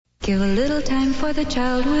Give a little time for the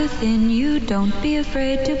child within you. Don't be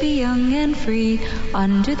afraid to be young and free.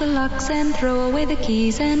 Undo the locks and throw away the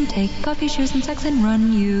keys and take off your shoes and socks and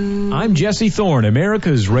run you. I'm Jesse Thorne,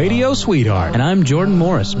 America's radio sweetheart. And I'm Jordan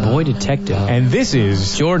Morris, boy detective. And this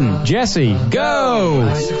is Jordan, Jesse, go!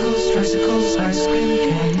 Bicycles, tricycles, ice cream,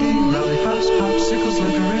 candy, lollipops, popsicles,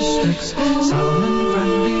 licorice sticks, Solomon,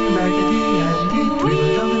 Grundy, Raggedy Andy,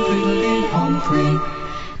 Tweedledum and Tweedledee, home free.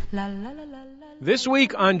 La la la la la. This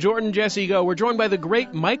week on Jordan Jesse Go, we're joined by the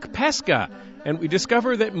great Mike Pesca, and we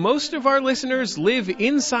discover that most of our listeners live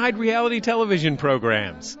inside reality television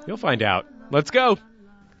programs. You'll find out. Let's go.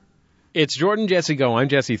 It's Jordan Jesse Go. I'm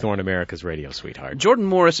Jesse Thorne, America's radio sweetheart. Jordan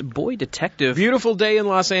Morris, boy detective. Beautiful day in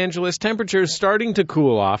Los Angeles. Temperatures starting to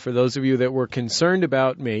cool off for those of you that were concerned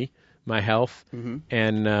about me, my health,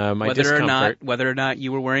 and my discomfort. Whether or not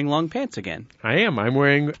you were wearing long pants again. I am. I'm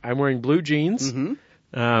wearing blue jeans. Mm-hmm.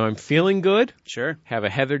 I'm feeling good. Sure. Have a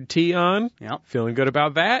heathered tee on. Yep. Feeling good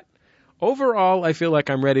about that. Overall, I feel like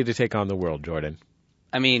I'm ready to take on the world, Jordan.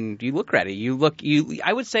 I mean, you look ready.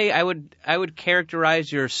 I would say I would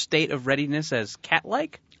characterize your state of readiness as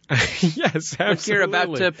cat-like. Yes, absolutely. Like you're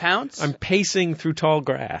about to pounce. I'm pacing through tall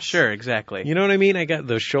grass. Sure, exactly. You know what I mean? I got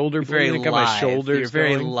the shoulder blade. I got my shoulders. You're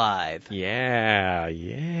very going. lithe.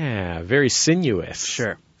 Yeah. Very sinuous.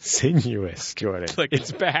 Sure. Sinuous, Jordan. Like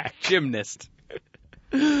it's back. Gymnast.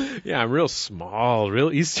 Yeah, I'm real small,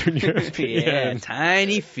 real Eastern European. Yeah,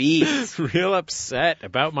 tiny feet. Real upset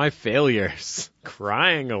about my failures.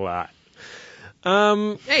 Crying a lot.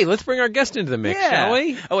 Hey, let's bring our guest into the mix, shall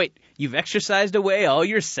we? Oh, wait. You've exercised away all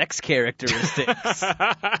your sex characteristics.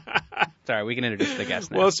 Sorry, we can introduce the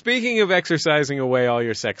guest now. Well, speaking of exercising away all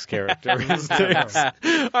your sex characteristics,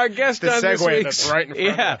 our guest on this week's... That's right in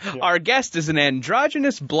front of you. Our guest is an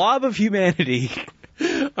androgynous blob of humanity.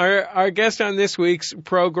 Our guest on this week's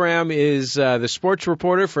program is the sports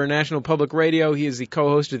reporter for National Public Radio. He is the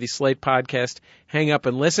co-host of the Slate podcast, Hang Up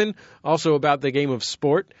and Listen, also about the game of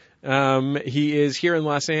sport. He is here in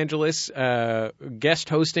Los Angeles, guest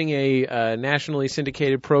hosting a nationally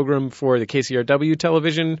syndicated program for the KCRW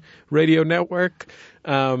television radio network,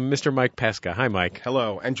 Mr. Mike Pesca. Hi, Mike.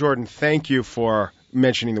 Hello. And Jordan, thank you for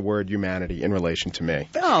mentioning the word humanity in relation to me.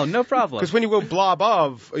 Oh, no problem. Because when you go blob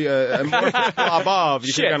of, amorphous blob of,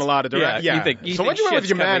 you take on a lot of direct. Yeah. So once you went with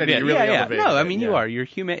humanity, you really elevated No, I it, mean, you are. Your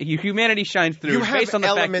humanity shines through. You based have on the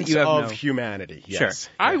fact that you have elements of humanity. Yes.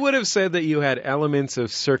 Sure. I would have said that you had elements of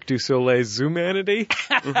Cirque du Soleil's humanity.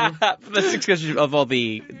 That's because of all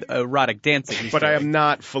the erotic dancing. But I am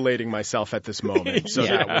not filleting myself at this moment, so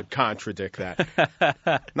that would contradict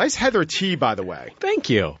that. Nice heather tea, by the way. Thank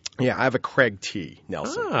you. Yeah, I have a Craig tea,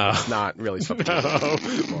 Nelson. Oh. It's not really something.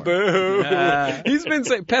 Boo.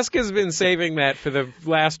 Pesca's been saving that for the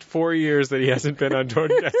last 4 years that he hasn't been on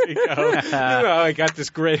Jordan Jesse Go. I got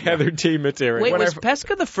this great heather tea material. Wait, was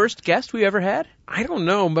Pesca the first guest we ever had? I don't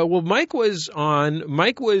know, but Mike was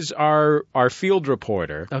our field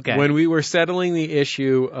reporter when we were settling the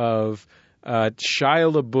issue of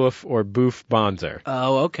Shia LaBeouf or Boof Bonzer.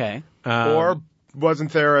 Oh, okay. Or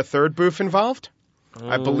wasn't there a third Boof involved?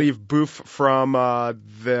 I believe Boof from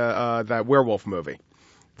that werewolf movie,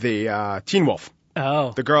 the Teen Wolf.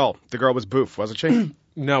 Oh, the girl was Boof, wasn't she?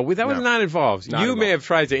 No, that was not involved. Not you involved. may have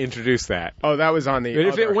tried to introduce that. Oh, that was on the. But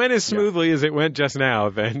if it went as smoothly as it went just now,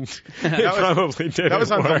 then it probably didn't. That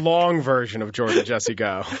was on work. the long version of Jordan Jesse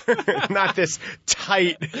Go, not this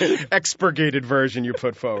tight, expurgated version you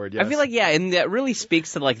put forward. Yes. I feel like and that really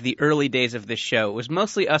speaks to like the early days of this show. It was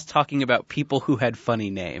mostly us talking about people who had funny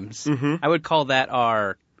names. Mm-hmm. I would call that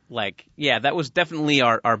our. That was definitely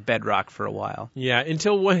our bedrock for a while. Yeah,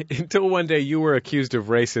 until one day you were accused of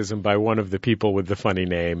racism by one of the people with the funny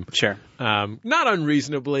name. Sure. Not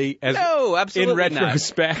unreasonably. No, absolutely in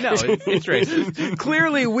retrospect. Not. No, it's racist.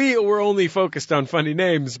 Clearly, we were only focused on funny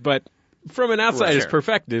names, but from an outsider's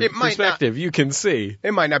perspective, you can see.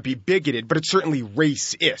 It might not be bigoted, but it's certainly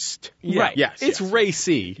racist. Yeah. Right. Yes. It's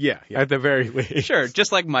racy. Yeah. At the very least. Sure.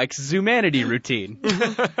 Just like Mike's Zumanity routine.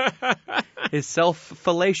 His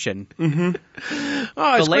self-fallation. Mm-hmm.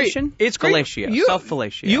 Oh, it's Fallation? Great. It's great. Fellatio.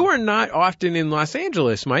 Self-fellatio. You are not often in Los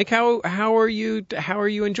Angeles, Mike. How are you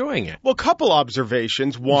enjoying it? Well, a couple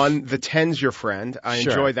observations. One, the 10's your friend. I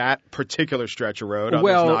enjoy that particular stretch of road. Others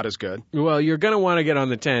not as good. Well, you're going to want to get on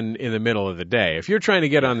the 10 in the middle of the day. If you're trying to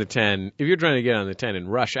get on the 10 in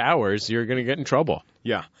rush hours, you're going to get in trouble.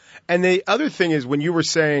 Yeah. And the other thing is, when you were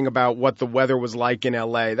saying about what the weather was like in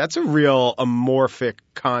L.A., that's a real amorphic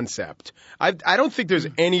concept. I don't think there's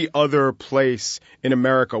any other place in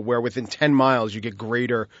America where within 10 miles you get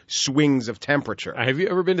greater swings of temperature. Have you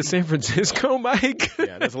ever been to San Francisco, Mike?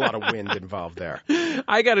 Yeah, there's a lot of wind involved there.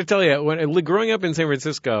 I got to tell you, when growing up in San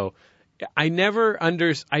Francisco, I never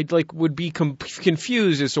would be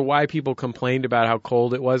confused as to why people complained about how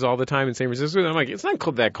cold it was all the time in San Francisco. And I'm like, it's not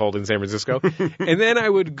that cold in San Francisco. And then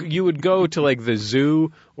you would go to like the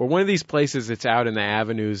zoo or one of these places that's out in the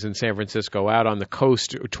avenues in San Francisco, out on the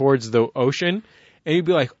coast towards the ocean. And you'd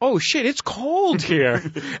be like, oh, shit, it's cold here.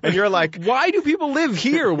 And you're like, why do people live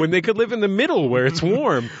here when they could live in the middle where it's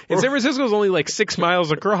warm? And San Francisco's only like 6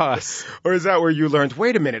 miles across. Or is that where you learned,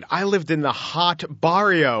 wait a minute, I lived in the hot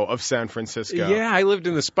barrio of San Francisco? Yeah, I lived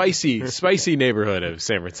in the spicy neighborhood of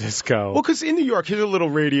San Francisco. Well, because in New York, here's a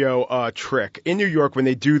little radio trick. In New York, when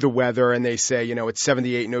they do the weather and they say, it's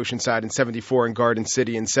 78 in Oceanside and 74 in Garden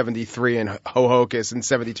City and 73 in Hohokus and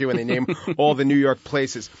 72, and they name all the New York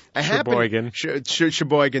places.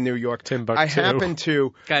 Sheboygan, New York. Timbuktu. I happen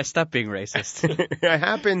to... Guys, stop being racist. I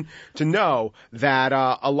happen to know that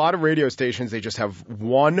a lot of radio stations, they just have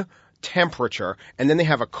one temperature, and then they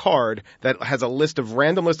have a card that has a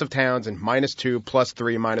random list of towns and -2,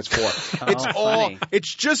 +3, -4. It's funny.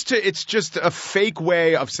 it's just a fake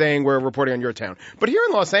way of saying we're reporting on your town. But here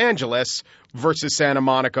in Los Angeles versus Santa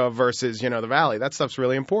Monica versus, the Valley, that stuff's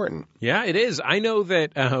really important. Yeah, it is. I know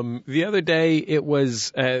that the other day it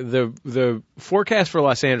was the forecast for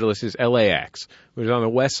Los Angeles is LAX, which is on the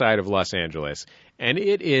west side of Los Angeles. And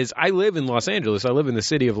it is, I live in Los Angeles. I live in the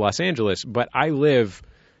city of Los Angeles, but I live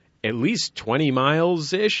at least 20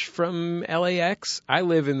 miles-ish from LAX. I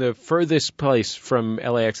live in the furthest place from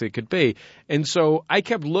LAX it could be. And so I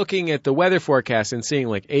kept looking at the weather forecast and seeing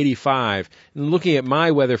like 85, and looking at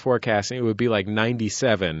my weather forecast and it would be like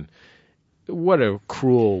 97. What a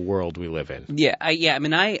cruel world we live in. Yeah. I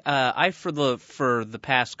mean, I for the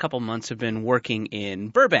past couple months have been working in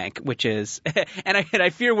Burbank, which is, and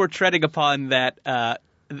I fear we're treading upon that,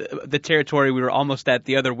 the territory we were almost at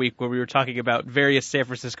the other week where we were talking about various San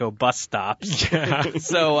Francisco bus stops. Yeah.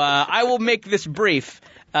 So I will make this brief.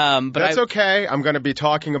 But that's okay. I'm going to be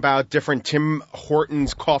talking about different Tim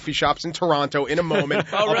Hortons coffee shops in Toronto in a moment.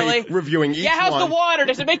 Oh, really? I'll be reviewing each Yeah, how's one. the water?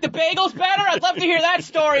 Does it make the bagels better? I'd love to hear that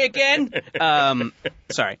story again.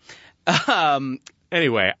 Sorry.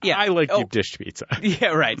 Anyway, Yeah. I like deep dish pizza.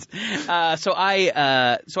 Yeah, right. So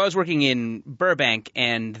I was working in Burbank,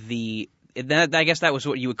 and I guess that was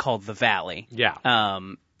what you would call the Valley. Yeah.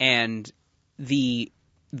 And the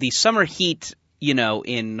summer heat,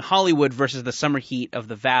 in Hollywood versus the summer heat of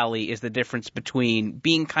the Valley is the difference between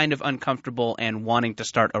being kind of uncomfortable and wanting to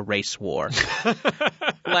start a race war.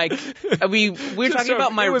 Like, we're talking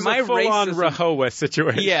about my it was a full-on racism. Rehoboth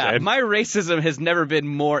situation. Yeah, my racism has never been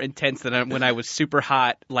more intense than when I was super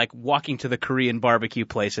hot, like walking to the Korean barbecue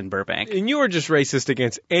place in Burbank. And you were just racist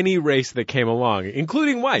against any race that came along,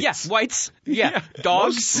 including whites. Yes, whites. Yeah,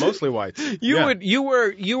 dogs. Mostly whites. You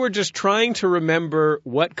were just trying to remember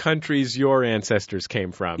what countries your ancestors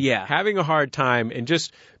came from. Yeah. Having a hard time and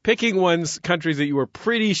just picking countries that you were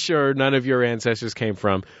pretty sure none of your ancestors came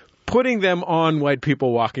from, putting them on white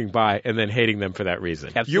people walking by, and then hating them for that reason.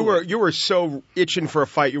 Absolutely. You were so itching for a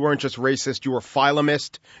fight. You weren't just racist. You were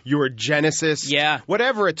phylumist. You were genicist. Yeah.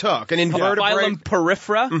 Whatever it took. An invertebrate. Phylum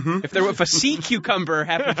porifera. Mm-hmm. If a sea cucumber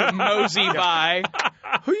happened to mosey by.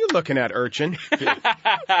 Who are you looking at, urchin?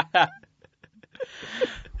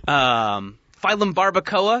 Phylum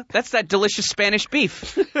barbacoa. That's that delicious Spanish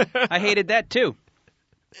beef. I hated that too.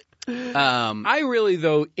 I really,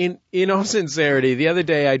 though, in all sincerity, the other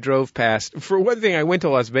day I drove past. For one thing, I went to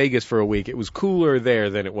Las Vegas for a week. It was cooler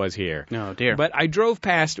there than it was here. Oh, dear. But I drove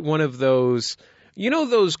past one of those,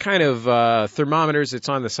 those kind of thermometers that's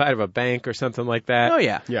on the side of a bank or something like that? Oh,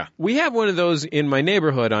 yeah. Yeah. We have one of those in my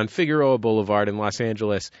neighborhood on Figueroa Boulevard in Los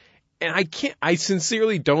Angeles. And I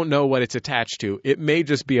sincerely don't know what it's attached to. It may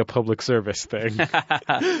just be a public service thing.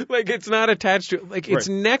 Like, it's not attached to, like, it's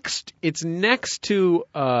next to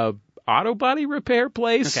auto body repair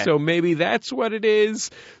place. Okay. So maybe that's what it is.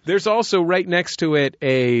 There's also right next to it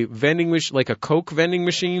a vending machine, like a Coke vending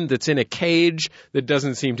machine that's in a cage that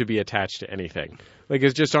doesn't seem to be attached to anything. Like,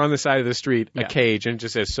 it's just on the side of the street, a cage, and it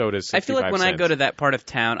just says sodas 65 I feel like when cents. I go to that part of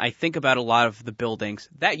town, I think about a lot of the buildings.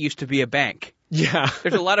 That used to be a bank. Yeah.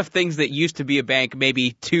 There's a lot of things that used to be a bank,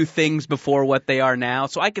 maybe two things before what they are now.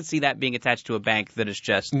 So I could see that being attached to a bank that is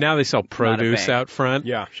just Now they sell produce bank. out front.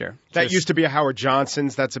 Yeah. Sure. That used to be a Howard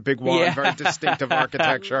Johnson's. That's a big one. Yeah. Very distinctive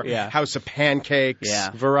architecture. Yeah. House of Pancakes.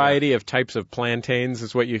 Yeah. Variety of types of plantains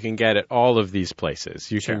is what you can get at all of these places.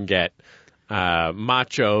 You can get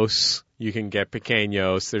machos. You can get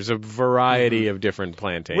pequeños. There's a variety of different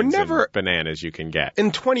plantains and bananas you can get.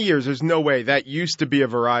 In 20 years, there's no way that used to be a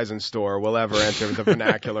Verizon store will ever enter the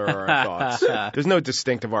vernacular or our thoughts. There's no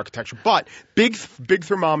distinctive architecture. But big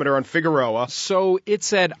thermometer on Figueroa. So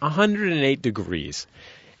it's at 108 degrees.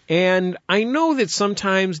 And I know that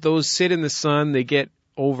sometimes those sit in the sun, they get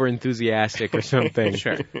over-enthusiastic or something.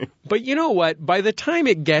 Sure. But you know what? By the time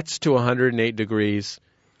it gets to 108 degrees,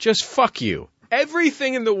 just fuck you.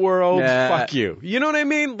 Everything in the world, fuck you. You know what I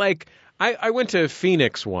mean? Like, I went to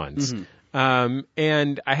Phoenix once,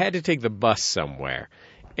 and I had to take the bus somewhere.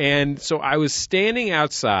 And so I was standing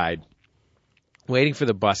outside waiting for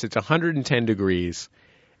the bus. It's 110 degrees,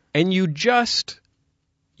 and you just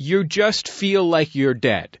feel like you're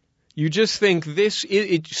dead. You just think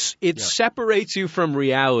it separates you from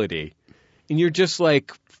reality, and you're just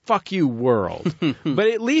like, fuck you, world. But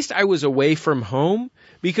at least I was away from home.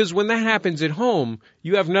 Because when that happens at home,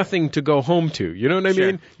 you have nothing to go home to. You know what I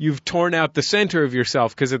mean? You've torn out the center of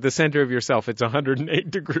yourself, because at the center of yourself, it's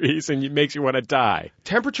 108 degrees, and it makes you want to die.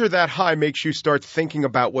 Temperature that high makes you start thinking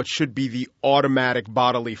about what should be the automatic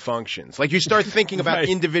bodily functions. Like, you start thinking about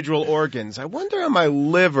individual organs. I wonder how my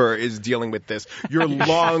liver is dealing with this. Your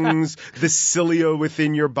lungs, the cilia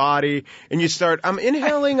within your body. And you start, I'm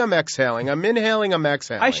inhaling, I'm exhaling. I'm inhaling, I'm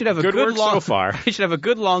exhaling. I should have a Good work so far. I should have a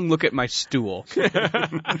good long look at my stool.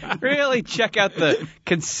 Really check out the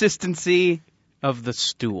consistency of the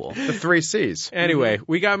stool. The 3 C's. Anyway,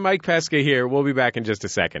 we got Mike Pesca here. We'll be back in just a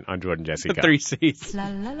second on Jordan Jesse Go. The 3 C's. La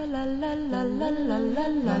la la la la la la la la la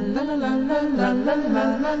la.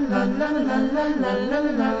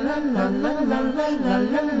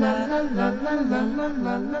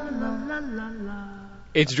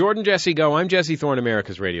 It's Jordan Jesse Go. I'm Jesse Thorne,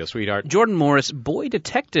 America's radio sweetheart. Jordan Morris, boy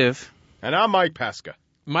detective. And I'm Mike Pesca.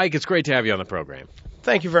 Mike, it's great to have you on the program.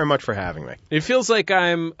 Thank you very much for having me. It feels like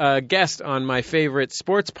I'm a guest on my favorite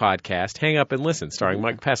sports podcast, Hang Up and Listen, starring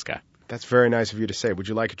Mike Pesca. That's very nice of you to say. Would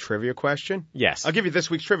you like a trivia question? Yes. I'll give you this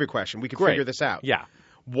week's trivia question. We can Great. figure this out. Yeah.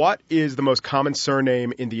 What is the most common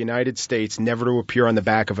surname in the United States never to appear on the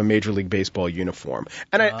back of a Major League Baseball uniform?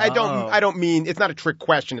 And I don't mean, it's not a trick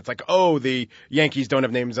question. It's like, oh, the Yankees don't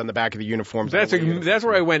have names on the back of the uniforms. That's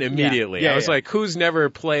where I went immediately. Yeah, I was like, who's never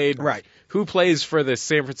played? Right. Who plays for the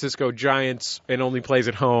San Francisco Giants and only plays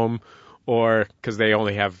at home? Or because they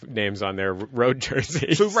only have names on their road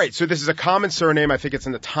jerseys. So this is a common surname. I think it's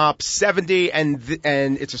in the top 70, and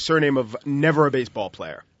it's a surname of never a baseball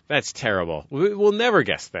player. That's terrible. We'll never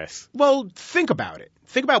guess this. Well, think about it.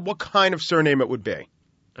 Think about what kind of surname it would be.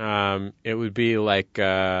 It would be like...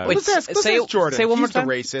 Let's ask Jordan. Say one more He's the time.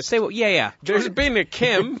 racist. Yeah. There's been a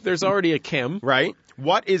Kim. There's already a Kim. Right?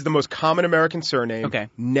 What is the most common American surname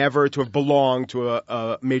never to have belonged to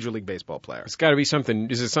a Major League Baseball player? It's got to be something...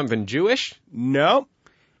 Is it something Jewish? No.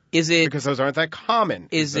 Is it... Because those aren't that common.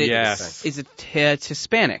 Is it... Yes. Is it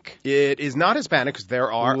Hispanic? It is not Hispanic, because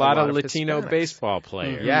there are a lot of Latino Hispanics. baseball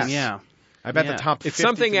players. Yes. Yeah. I bet Yeah. the top 50 It's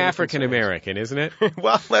something Jamaican African-American, isn't it? surnames.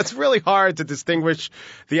 Well, that's really hard to distinguish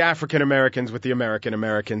the African Americans with the American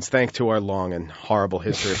Americans, thanks to our long and horrible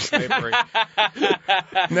history of slavery.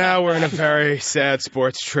 Now we're in a very sad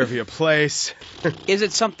sports trivia place. Is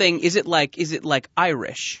it something... Is it like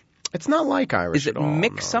Irish? It's not like Irish Is it at all.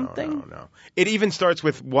 mix something? No. It even starts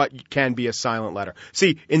with what can be a silent letter.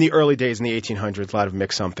 See, in the early days, in the 1800s, a lot of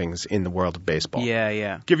mixed somethings in the world of baseball.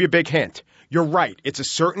 Yeah. Give you a big hint. You're right. It's a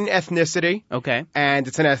certain ethnicity. Okay. And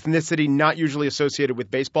it's an ethnicity not usually associated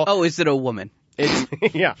with baseball. Oh, is it a woman?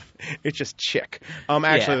 It's, yeah, it's just chick.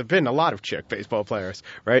 Actually, there have been a lot of chick baseball players,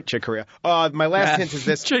 right? Chick Korea. My last hint is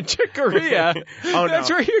this. Chick Korea. Oh, That's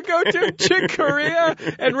no. where you go to Chick Korea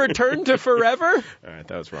and return to forever? All right,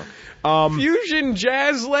 that was wrong. Fusion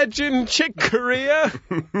jazz legend Chick Corea.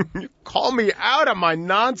 Call me out on my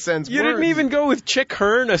nonsense You words. didn't even go with Chick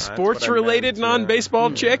Hearn, a sports-related meant,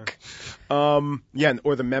 non-baseball chick? Yeah,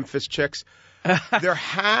 or the Memphis Chicks. There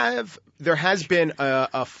has been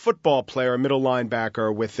a football player, a middle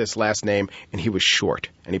linebacker with this last name, and he was short,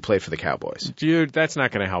 and he played for the Cowboys. Dude, that's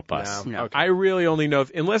not going to help us. No. Okay. I really only know,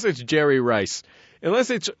 unless it's Jerry Rice,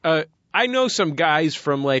 unless it's, I know some guys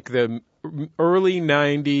from like the early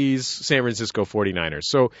 90s San Francisco 49ers.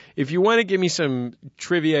 So if you want to give me some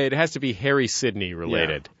trivia, it has to be Harry Sidney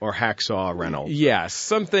related. Yeah. Or Hacksaw Reynolds. Yeah,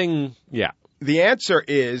 something, yeah. The answer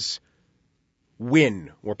is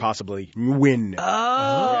Win, or possibly Win.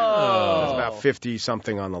 Oh. There's about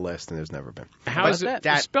 50-something on the list, and there's never been. How is it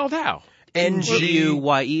spelled how?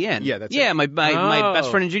 Nguyen. Yeah, that's Yeah, it. my best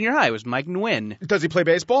friend in junior high was Mike Nguyen. Does he play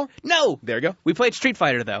baseball? No. There you go. We played Street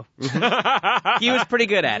Fighter, though. He was pretty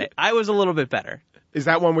good at it. I was a little bit better. Is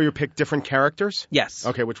that one where you pick different characters? Yes.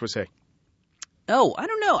 Okay, which was he? Oh, I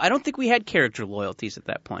don't know. I don't think we had character loyalties at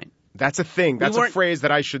that point. That's a thing. That's a weren't- phrase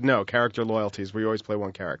that I should know. Character loyalties. We always play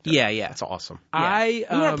one character. Yeah. That's awesome. Yeah. We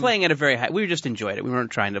weren't playing at a very high. We just enjoyed it. We weren't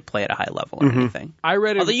trying to play at a high level or anything. I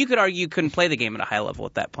read it. Although you could argue you couldn't play the game at a high level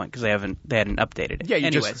at that point because they hadn't updated it. Yeah, you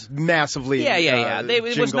Anyways. just massively. Yeah. It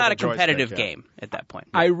was jingle not the a competitive joystick, yeah. game at that point.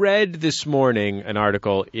 I read this morning an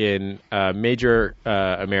article in a major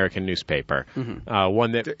American newspaper,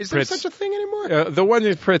 one that Is there prints, such a thing anymore? the one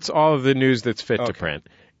that prints all of the news that's fit to Okay. print.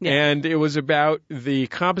 Yeah. And it was about the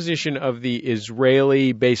composition of the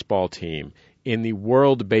Israeli baseball team in the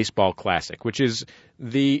World Baseball Classic, which is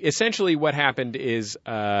essentially what happened is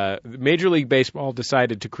Major League Baseball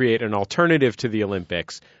decided to create an alternative to the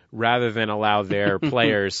Olympics rather than allow their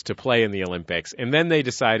players to play in the Olympics. And then they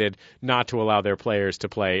decided not to allow their players to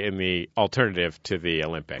play in the alternative to the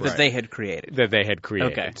Olympics. That they had created.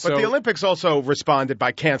 Okay. But the Olympics also responded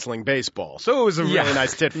by canceling baseball. So it was a really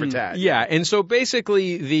nice tit for tat. Yeah, and so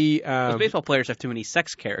basically Those baseball players have too many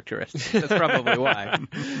sex characteristics. That's probably why.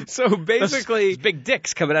 so basically Those big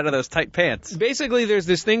dicks coming out of those tight pants. Basically, there's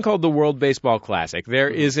this thing called the World Baseball Classic. There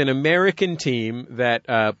is an American team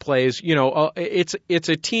that plays, it's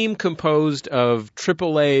a team composed of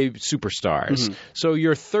AAA superstars. So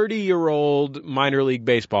your 30-year-old minor league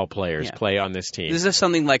baseball players play on this team. Is this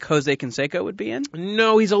something like Jose Canseco would be in?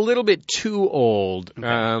 No, he's a little bit too old.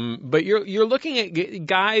 Okay. But you're looking at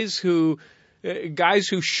guys who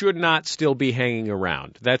should not still be hanging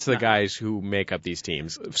around. That's the guys who make up these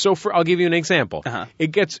teams. So I'll give you an example. It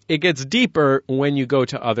gets deeper when you go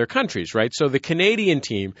to other countries, right? So the Canadian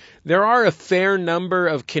team, there are a fair number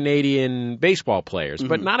of Canadian baseball players,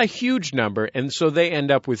 but not a huge number, and so they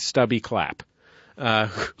end up with Stubby Clapp.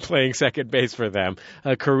 Playing second base for them,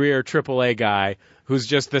 a career AAA guy who's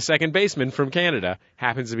just the second baseman from Canada,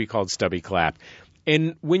 happens to be called Stubby Clapp.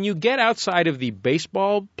 And when you get outside of the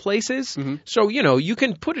baseball places, so, you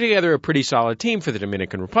can put together a pretty solid team for the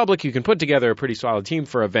Dominican Republic. You can put together a pretty solid team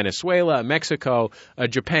for a Venezuela, a Mexico, a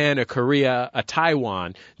Japan, a Korea, a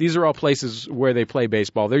Taiwan. These are all places where they play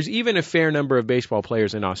baseball. There's even a fair number of baseball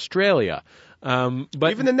players in Australia.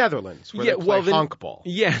 But even the Netherlands, where they play honk ball.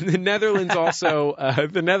 Yeah, the Netherlands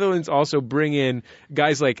also bring in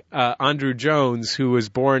guys like Andrew Jones, who was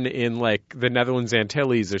born in like the Netherlands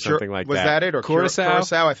Antilles or something like that. Was that it, or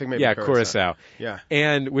Curaçao? I think maybe. Yeah, Curaçao. Yeah,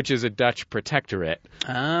 and which is a Dutch protectorate.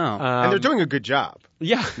 Oh, and they're doing a good job.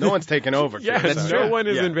 Yeah, no one's taken over. No one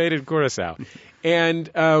has invaded Curaçao. And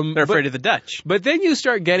they're afraid of the Dutch. But then you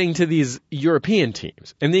start getting to these European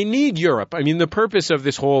teams, and they need Europe. I mean, the purpose of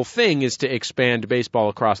this whole thing is to expand baseball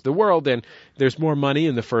across the world, and there's more money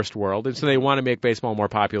in the first world, and so they want to make baseball more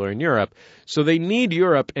popular in Europe. So they need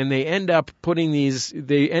Europe, and they end up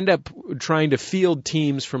trying to field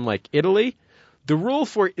teams from like Italy. The rule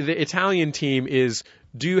for the Italian team is,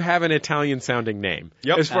 do you have an Italian-sounding name?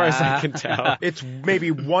 Yep. As far as I can tell. It's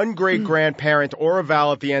maybe one great-grandparent or a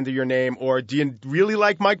vowel at the end of your name, or do you really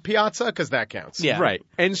like Mike Piazza? Because that counts. Yeah. Right.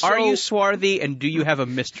 And so, are you swarthy, and do you have a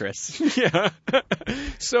mistress? Yeah.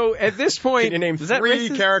 So at this point... Can you name three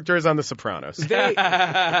characters on The Sopranos?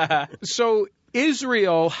 So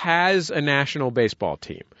Israel has a national baseball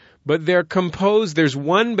team. But there's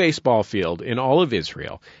one baseball field in all of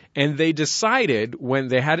Israel, and they decided when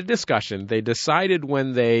they had a discussion,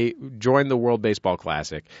 when they joined the World Baseball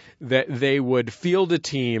Classic, that they would field a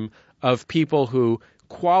team of people who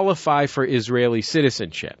qualify for Israeli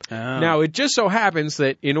citizenship. Oh. Now, it just so happens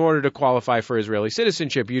that in order to qualify for Israeli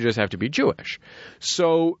citizenship, you just have to be Jewish.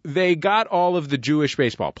 So they got all of the Jewish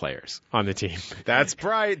baseball players on the team. That's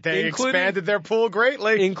right. They expanded their pool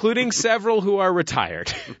greatly. Including several who are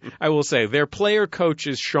retired. I will say their player coach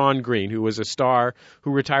is Sean Green, who was a star,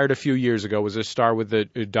 who retired a few years ago, was a star with the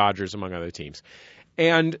Dodgers, among other teams.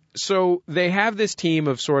 And so they have this team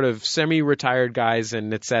of sort of semi-retired guys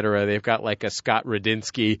and et cetera. They've got like a Scott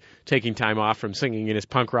Radinsky taking time off from singing in his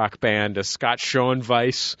punk rock band, a Scott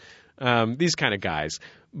Schoenweiss, these kind of guys.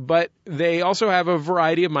 But they also have a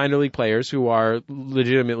variety of minor league players who are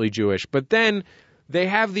legitimately Jewish. But then they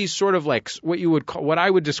have these sort of like what I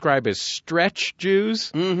would describe as stretch Jews.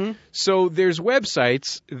 Mm-hmm. So there's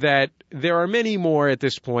websites that there are many more at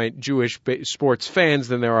this point Jewish sports fans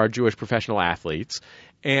than there are Jewish professional athletes.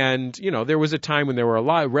 And, there was a time when there were a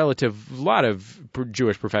lot of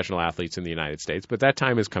Jewish professional athletes in the United States, but that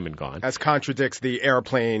time has come and gone. As contradicts the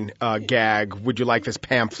airplane gag, would you like this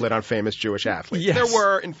pamphlet on famous Jewish athletes? Yes. There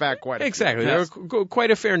were, in fact, quite a Exactly. few. There were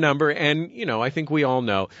quite a fair number, and, I think we all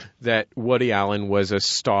know that Woody Allen was a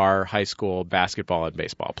star high school basketball and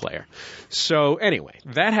baseball player. So, anyway,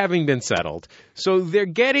 that having been settled, so they're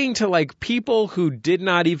getting to, like, people who did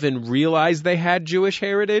not even realize they had Jewish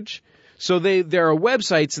heritage. So there are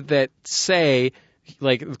websites that say,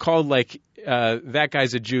 called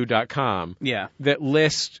thatguysajew.com, that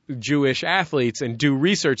list Jewish athletes and do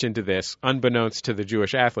research into this, unbeknownst to the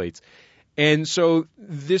Jewish athletes. And so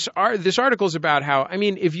this article is about how, I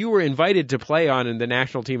mean, if you were invited to play on the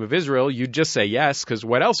national team of Israel, you'd just say yes, because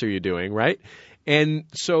what else are you doing, right? And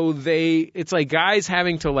so it's like guys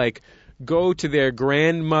having to go to their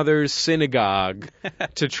grandmother's synagogue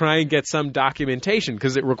to try and get some documentation,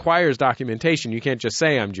 because it requires documentation. You can't just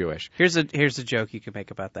say I'm Jewish. Here's a joke you could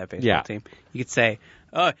make about that baseball team. You could say,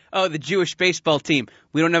 oh, the Jewish baseball team.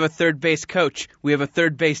 We don't have a third base coach. We have a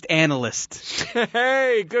third base analyst.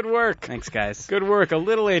 Hey, good work. Thanks, guys. Good work. A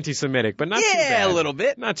little anti-Semitic, but not too bad. Yeah, a little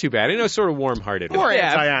bit. Not too bad. Sort of warm-hearted. Or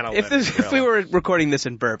anti-analytic. If we were recording this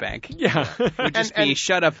in Burbank, yeah, it would just be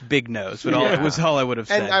shut up, big nose. Was all I would have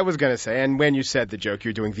said. And I was going to say, and when you said the joke,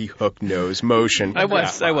 you're doing the hook nose motion. I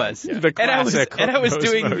was. Yeah. The classic and I was hook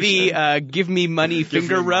doing nose the give me money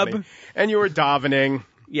finger rub. Money. And you were davening.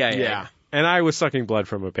 Yeah. And I was sucking blood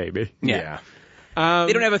from a baby. Yeah.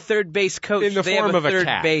 They don't have a third base coach. In the they form have of third a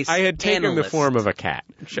cat. Base I had taken analyst. the form of a cat.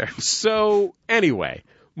 Sure. So anyway,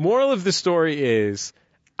 moral of the story is,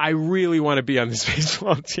 I really want to be on this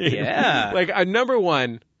baseball team. Yeah. Number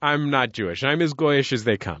one, I'm not Jewish. I'm as goyish as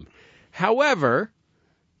they come. However,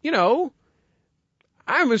 I'm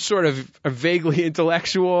a vaguely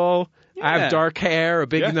intellectual. Yeah. I have dark hair, a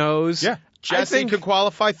big nose. Yeah. Jesse could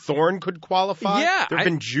qualify. Thorn could qualify. Yeah. There have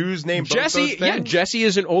been Jews named both Jesse. those things. Jesse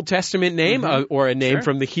is an Old Testament name, or a name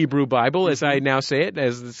from the Hebrew Bible, as I now say it,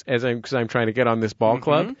 because I'm trying to get on this ball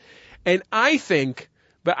club. And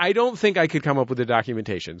but I don't think I could come up with the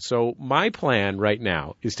documentation. So my plan right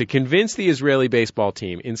now is to convince the Israeli baseball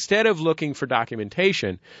team, instead of looking for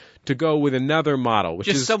documentation, to go with another model, which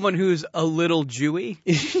is someone who's a little Jewy.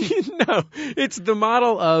 No, it's the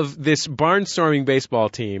model of this barnstorming baseball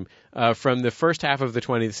team from the first half of the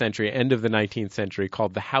 20th century, end of the 19th century,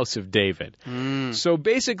 called the House of David. So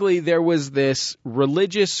basically, there was this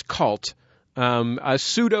religious cult, a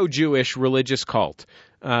pseudo-Jewish religious cult,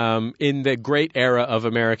 in the great era of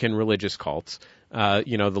American religious cults,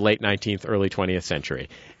 the late 19th, early 20th century.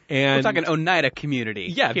 And we're talking Oneida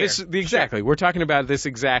community. Yeah, exactly. Sure. We're talking about this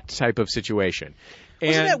exact type of situation.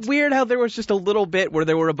 Wasn't that weird how there was just a little bit where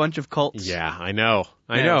there were a bunch of cults? Yeah, I know.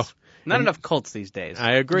 I know. Not enough cults these days.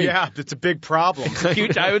 I agree. Yeah, it's a big problem.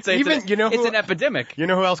 Huge. I would say it's an epidemic. You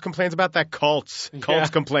know who else complains about that? Cults. Cults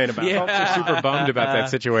complain about it. Cults are super bummed about that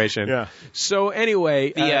situation. Yeah. So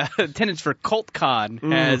anyway, the attendance for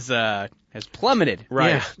CultCon has plummeted.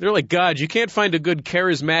 Right. Yeah. They're like, God, you can't find a good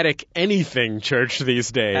charismatic anything church these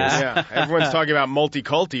days. Yeah. Everyone's talking about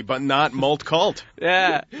multi-culty, but not mult-cult.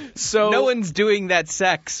 Yeah. So no one's doing that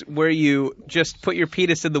sex where you just put your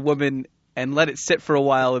penis in the woman and let it sit for a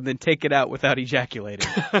while and then take it out without ejaculating.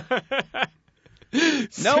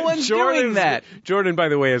 No one's doing that. Jordan, by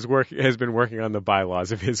the way, has been working on the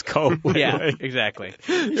bylaws of his cult. Yeah, exactly.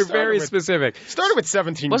 They're very specific. Started with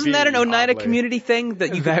 17. Wasn't that an Oneida community thing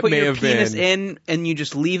that you could put your penis in and you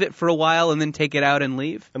just leave it for a while and then take it out and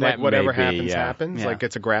leave? And whatever happens, happens. Yeah. Like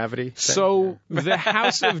it's a gravity thing. So the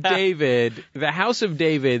House of David,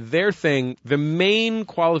 their thing, the main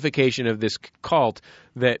qualification of this cult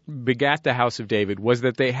that begat the House of David was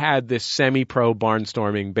that they had this semi-pro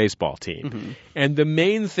barnstorming baseball team. And the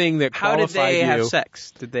main thing that qualified How did they have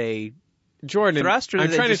sex? Did they thrust or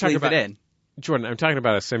did they just leave it in? Jordan, I'm talking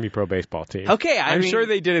about a semi-pro baseball team. Okay, I'm sure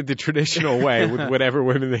they did it the traditional way with whatever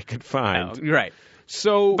women they could find. Right.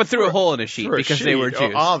 So, but through a hole in a sheet because they were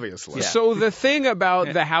Jews. Obviously. Yeah. So the thing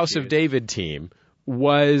about the House of David team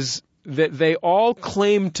was that they all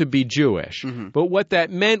claimed to be Jewish, but what that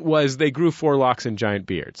meant was they grew forelocks and giant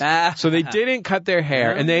beards. So they didn't cut their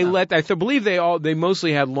hair, and they I believe they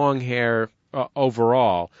mostly had long hair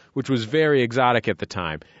overall, which was very exotic at the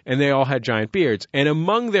time, and they all had giant beards. And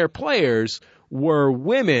among their players were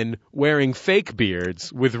women wearing fake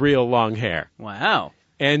beards with real long hair. Wow.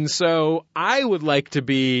 And so I would like to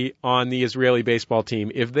be on the Israeli baseball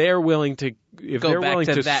team if they're willing to go back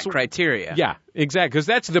to that criteria. Yeah, exactly, because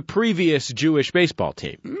that's the previous Jewish baseball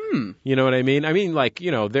team. You know what I mean? I mean,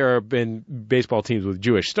 there have been baseball teams with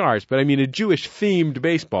Jewish stars, but I mean a Jewish-themed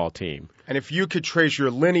baseball team. And if you could trace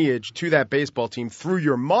your lineage to that baseball team through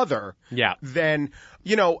your mother, then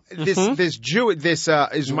this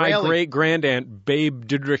Israeli, my great-grandaunt Babe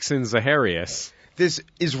Didrikson Zaharias. This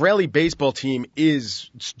Israeli baseball team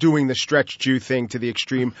is doing the stretch Jew thing to the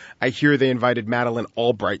extreme. I hear they invited Madeleine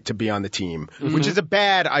Albright to be on the team, which is a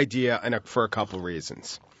bad idea for a couple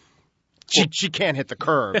reasons. She can't hit the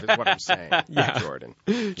curve, is what I'm saying, Jordan.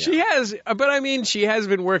 Yeah. She has, but I mean, she has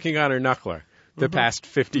been working on her knuckler the past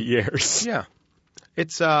 50 years. Yeah.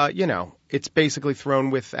 It's it's basically thrown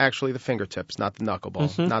with actually the fingertips, not the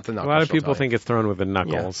knuckleball, not the knuckles. A lot of she'll people tell you. think it's thrown with the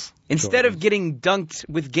knuckles. Instead of getting dunked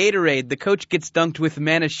with Gatorade, the coach gets dunked with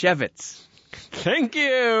Manischewitz. Thank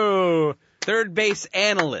you. Third base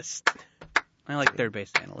analyst. I like third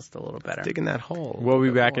base analyst a little better. Digging that hole. We'll be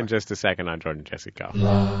back in just a second on Jordan Jesse Go.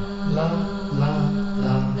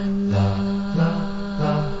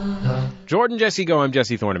 Jordan Jesse Go. I'm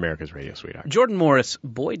Jesse Thorne, America's radio sweetheart. Jordan Morris,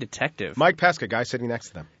 boy detective. Mike Pesca, guy sitting next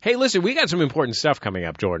to them. Hey, listen, we got some important stuff coming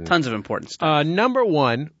up, Jordan. Tons of important stuff. Number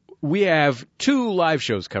one, we have 2 live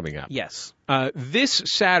shows coming up. Yes. This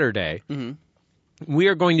Saturday, we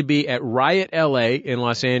are going to be at Riot LA in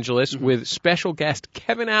Los Angeles with special guest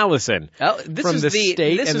Kevin Allison This from is the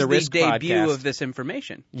State and the Risk debut podcast. of this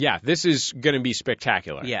information. Yeah, this is going to be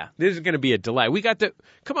spectacular. Yeah. This is going to be a delight. We got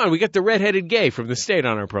the redheaded gay from the State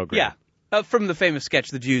on our program. Yeah. From the famous sketch,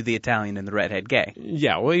 The Jew, the Italian, and the Redhead Gay.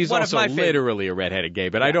 Yeah, well, he's One of also my favorite- literally a redheaded gay,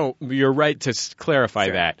 but you're right to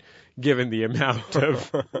clarify that, given the amount of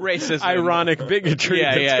Racism. ironic bigotry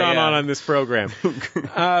that's gone on this program.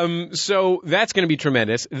 So that's going to be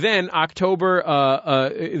tremendous. Then October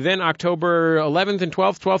 11th and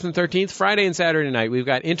 12th and 13th, Friday and Saturday night, we've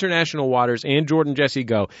got International Waters and Jordan Jesse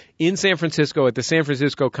Go in San Francisco at the San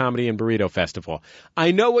Francisco Comedy and Burrito Festival.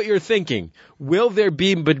 I know what you're thinking. Will there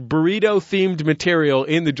be burrito-themed material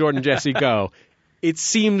in the Jordan Jesse Go? It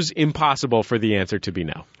seems impossible for the answer to be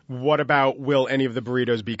no. What about, will any of the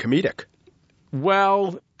burritos be comedic?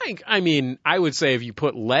 Well, I mean, I would say if you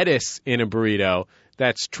put lettuce in a burrito,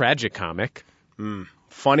 that's tragicomic.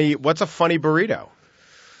 Funny. What's a funny burrito?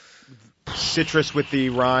 Citrus with the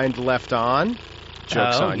rind left on.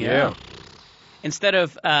 Joke's on you. Instead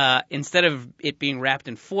of it being wrapped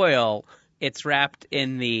in foil, it's wrapped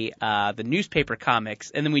in the newspaper comics,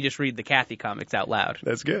 and then we just read the Kathy comics out loud.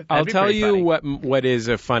 That's good. I'll be tell pretty you funny. what is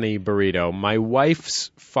a funny burrito. My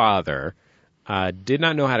wife's father did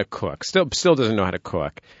not know how to cook, still doesn't know how to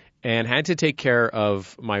cook, and had to take care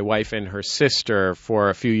of my wife and her sister for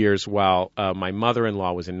a few years while my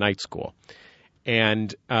mother-in-law was in night school,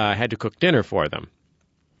 and had to cook dinner for them.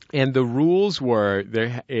 And the rules were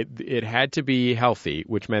it had to be healthy,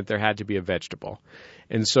 which meant there had to be a vegetable.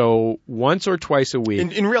 And so once or twice a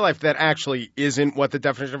week. In real life, that actually isn't what the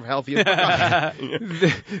definition of healthy is.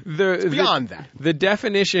 It's beyond that. The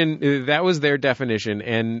definition, that was their definition.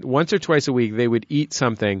 And once or twice a week, they would eat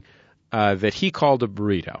something that he called a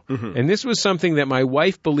burrito. And this was something that my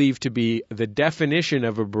wife believed to be the definition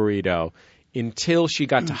of a burrito until she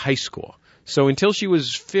got to high school. So until she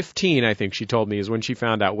was 15, I think she told me, is when she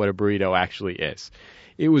found out what a burrito actually is.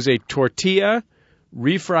 It was a tortilla,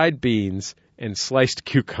 refried beans, and sliced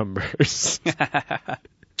cucumbers.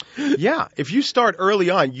 Yeah, if you start early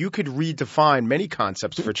on, you could redefine many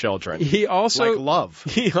concepts for children. He also like love.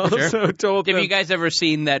 He also told Have them, you guys ever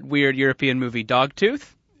seen that weird European movie Dogtooth?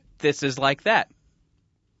 This is like that.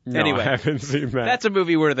 No, Anyway, I haven't seen that. That's a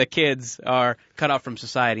movie where the kids are cut off from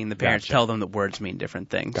society and the parents Gotcha. tell them that words mean different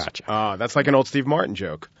things. Gotcha. That's like an old Steve Martin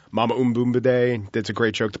joke. Mama Boomba Day. That's a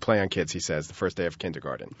great joke to play on kids, he says, the first day of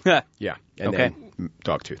kindergarten. Yeah. And Okay. then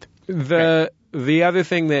Dogtooth. The other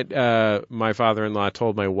thing that my father-in-law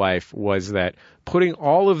told my wife was that putting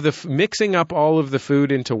mixing up all of the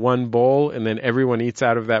food into one bowl and then everyone eats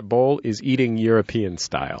out of that bowl is eating European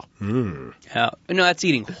style. No, that's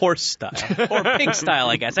eating horse style. Or pig style,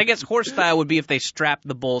 I guess. I guess horse style would be if they strapped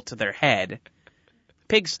the bowl to their head.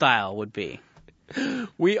 Pig style would be.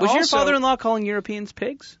 Was your father-in-law calling Europeans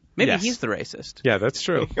pigs? Maybe Yes. he's the racist. Yeah, that's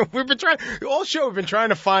true. We've been all show we've been trying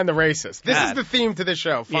to find the racist. This is God. the theme to the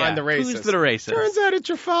show. Find the racist. Who's the racist? Turns out it's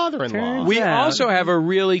your father-in-law. We Yeah. also have a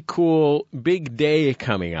really cool big day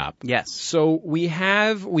coming up. Yes. So we've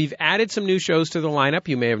added some new shows to the lineup.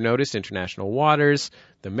 You may have noticed International Waters,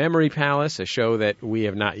 The Memory Palace, a show that we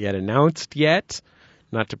have not yet announced yet.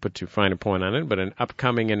 Not to put too fine a point on it, but an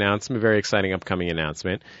upcoming announcement, very exciting upcoming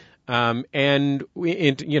announcement. And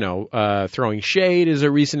Throwing Shade is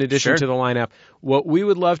a recent addition to the lineup. What we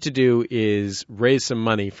would love to do is raise some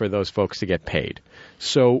money for those folks to get paid.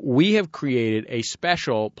 So we have created a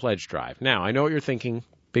special pledge drive. Now, I know what you're thinking.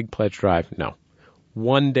 Big pledge drive. No.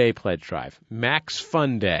 1-day pledge drive. Max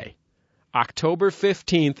Fun Day. October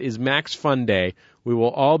 15th is Max Fun Day. We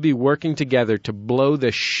will all be working together to blow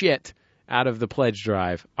the shit out of the pledge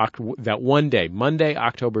drive that one day, Monday,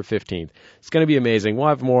 October 15th. It's going to be amazing. We'll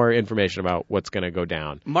have more information about what's going to go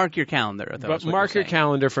down. Mark your calendar. But mark your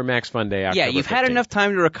calendar for Max Fun Day, October 15th. Yeah, you've had enough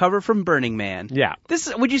time to recover from Burning Man. Yeah.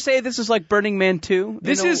 Would you say this is like Burning Man 2?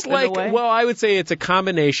 This is like, well, I would say it's a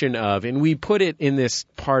combination of, and we put it in this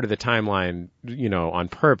part of the timeline, on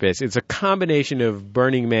purpose. It's a combination of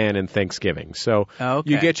Burning Man and Thanksgiving. So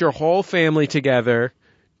you get your whole family together,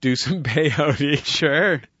 do some peyote.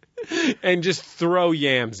 Sure. And just throw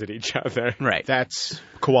yams at each other. Right. That's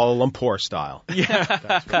Kuala Lumpur style.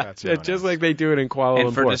 Yeah. That's just like they do it in Kuala Lumpur.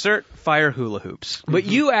 And for dessert, fire hula hoops. But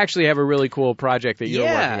you actually have a really cool project that you're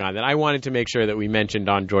working on that I wanted to make sure that we mentioned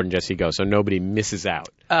on Jordan Jesse Go so nobody misses out.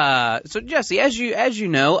 So Jesse, as you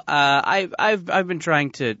know, I've been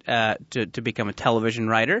trying to become a television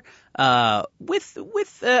writer.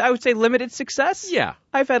 With I would say limited success. Yeah.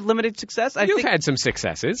 I've had limited success. You've had some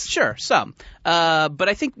successes. Sure, some. But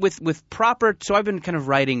I think with proper, so I've been kind of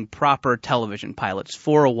writing proper television pilots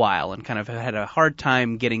for a while and kind of had a hard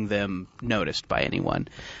time getting them noticed by anyone.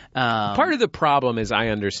 Part of the problem, as I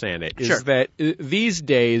understand it, is that these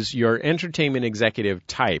days your entertainment executive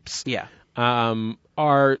types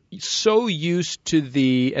are so used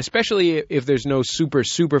to especially if there's no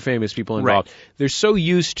super famous people involved, they're so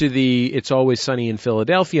used to the It's Always Sunny in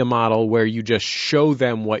Philadelphia model where you just show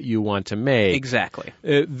them what you want to make. Exactly.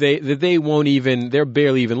 They won't even, they'll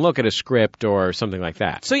barely even look at a script or something like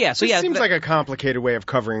that. It seems like a complicated way of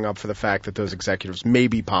covering up for the fact that those executives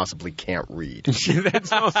maybe possibly can't read.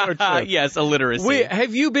 That's also true. Yes, illiteracy.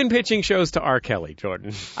 Have you been pitching shows to R. Kelly,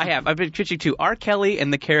 Jordan? I have. I've been pitching to R. Kelly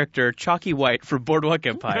and the character Chalky White for Boardwalk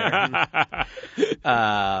Empire.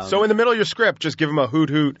 So in the middle of your script, just give him a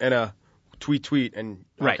hoot and a tweet, and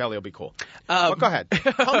Kelly will be cool. Well, go ahead.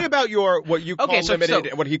 Tell me about what you call limited,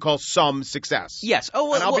 and what he calls some success. Yes.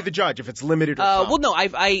 And I'll be the judge if it's limited or some. Well, no,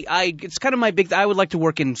 it's kind of my big. I would like to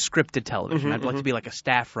work in scripted television. I'd like to be like a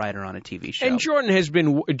staff writer on a TV show. And Jordan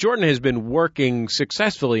has been working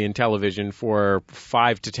successfully in television for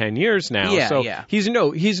 5 to 10 years now. Yeah, so he's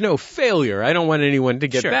no failure. I don't want anyone to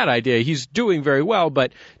get that idea. He's doing very well,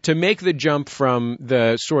 but to make the jump from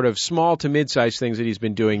the sort of small to mid-sized things that he's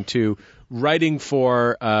been doing to writing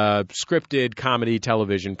for a scripted comedy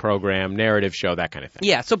television program, narrative show, that kind of thing.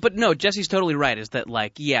 Yeah, but no, Jesse's totally right, is that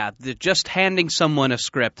just handing someone a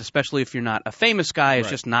script, especially if you're not a famous guy, is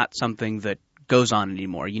just not something that goes on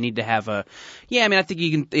anymore. You need to have I think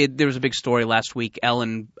you can. There was a big story last week.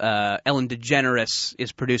 Ellen DeGeneres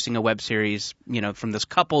is producing a web series, from this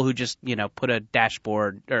couple who just, put a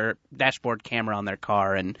dashboard camera on their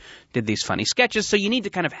car and did these funny sketches. So you need to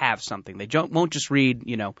kind of have something. They won't just read,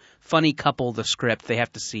 funny couple the script. They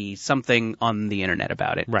have to see something on the internet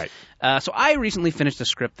about it. Right. So I recently finished a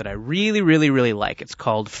script that I really, really, really like. It's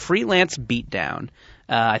called Freelance Beatdown.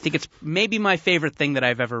 I think it's maybe my favorite thing that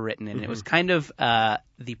I've ever written, and it was kind of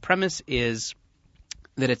the premise is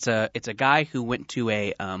that it's a guy who went to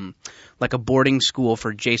a boarding school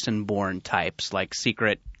for Jason Bourne types, like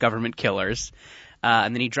secret government killers,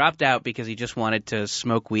 and then he dropped out because he just wanted to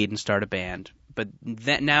smoke weed and start a band. But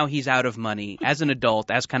now he's out of money as an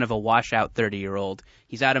adult, as kind of a washout 30-year-old.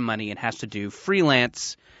 He's out of money and has to do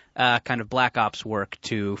freelance kind of black ops work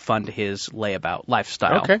to fund his layabout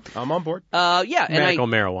lifestyle. Okay, I'm on board. Medical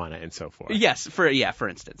marijuana and so forth. Yes, for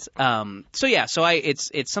instance.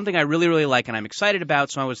 It's something I really, really like and I'm excited about.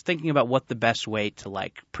 So I was thinking about what the best way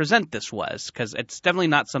to present this was, because it's definitely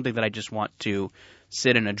not something that I just want to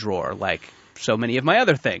sit in a drawer like so many of my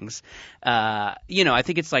other things. I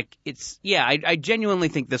think I genuinely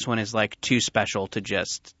think this one is too special to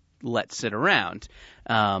just let sit around.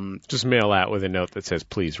 Just mail out with a note that says,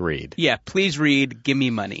 please read. Yeah, please read, give me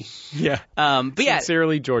money. Yeah. But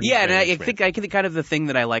Sincerely, Jordan. Yeah, and I think kind of the thing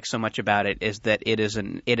that I like so much about it is that it is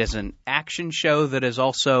an action show that is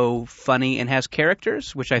also funny and has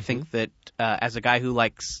characters, which I think that as a guy who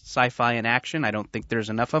likes sci-fi and action, I don't think there's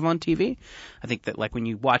enough of on TV. I think that when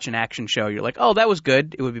you watch an action show, you're like, oh, that was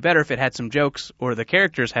good. It would be better if it had some jokes or the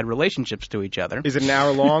characters had relationships to each other. Is it an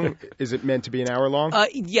hour long? Is it meant to be an hour long?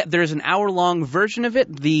 Yeah, there's an hour-long version of it.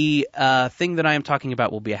 The thing that I am talking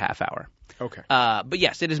about will be a half hour. Okay. But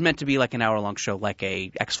yes, it is meant to be like an hour-long show, like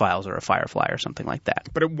a X-Files or a Firefly or something like that.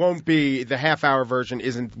 But it won't be, the half-hour version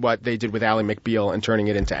isn't what they did with Ally McBeal and turning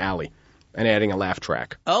it into Ally and adding a laugh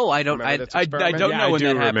track. Oh, I don't know when that happened. I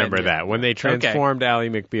do remember that, when they transformed Ally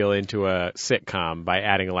McBeal into a sitcom by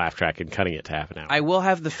adding a laugh track and cutting it to half an hour. I will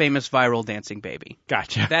have the famous viral dancing baby.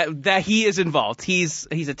 Gotcha. That he is involved. He's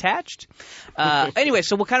attached. Anyway,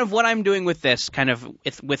 so what I'm doing with this, kind of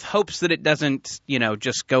with hopes that it doesn't,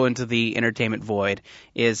 just go into the entertainment void,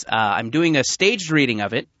 is I'm doing a staged reading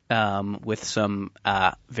of it. with some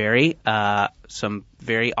very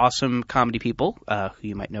awesome comedy people who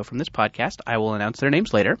you might know from this podcast. I will announce their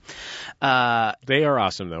names later. They are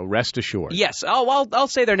awesome, though. Rest assured. Yes. I'll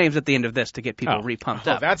say their names at the end of this to get people re-pumped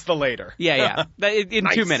up. That's the later. Yeah. In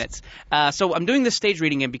Nice. 2 minutes. So I'm doing this stage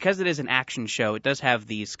reading, and because it is an action show, it does have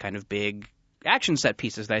these kind of big action set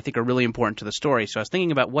pieces that I think are really important to the story. So I was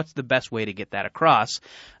thinking about what's the best way to get that across.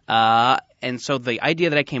 And so the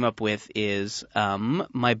idea that I came up with is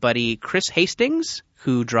my buddy Chris Hastings,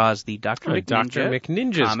 who draws the Dr. McNinja Dr.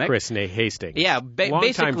 McNinja's comic. Chris Hastings. Yeah, longtime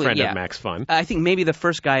basically, friend yeah. of Max Fun. I think maybe the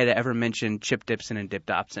first guy to ever mention Chip Dipson and Dip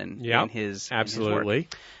Dobson in his absolutely. In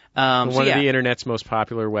his work. One of the internet's most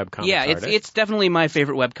popular webcomic artists. It's definitely my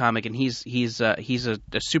favorite webcomic, and he's a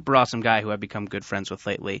super awesome guy who I've become good friends with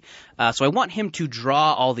lately. So I want him to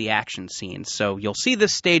draw all the action scenes. So you'll see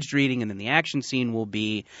this staged reading, and then the action scene will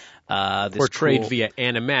be this portrayed cool, via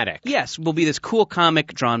animatic. Yes, will be this cool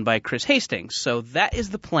comic drawn by Chris Hastings. So that is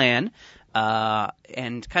the plan.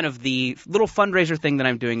 And kind of the little fundraiser thing that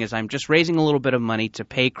I'm doing is I'm just raising a little bit of money to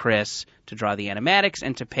pay Chris to draw the animatics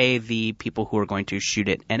and to pay the people who are going to shoot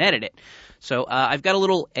it and edit it. So I've got a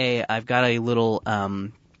little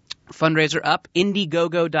fundraiser up,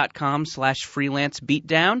 Indiegogo.com/freelance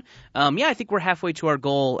beatdown. I think we're halfway to our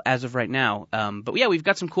goal as of right now. But yeah, we've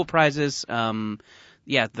got some cool prizes.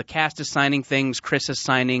 The cast is signing things. Chris is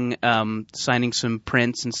signing some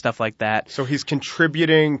prints and stuff like that. So he's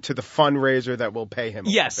contributing to the fundraiser that will pay him.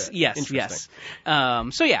 Yes. Interesting.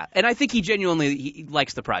 And I think he genuinely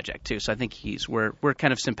likes the project too. So I think we're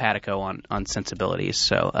kind of simpatico on sensibilities.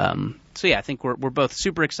 So I think we're both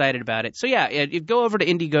super excited about it. So you go over to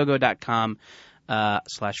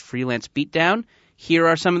Indiegogo.com/freelance beatdown. Here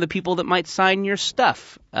are some of the people that might sign your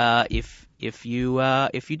stuff if you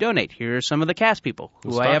donate. Here are some of the cast people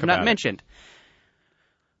who I have not mentioned.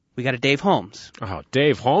 We got a Dave Holmes. Oh,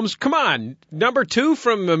 Dave Holmes. Come on. Number 2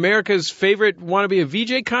 from America's favorite Wanna Be a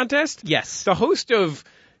VJ contest? Yes. The host of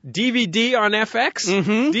DVD on FX?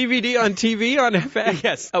 Mm-hmm. DVD on TV on FX?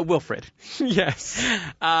 Yes. Wilfred. Yes.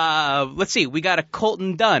 Let's see. We got a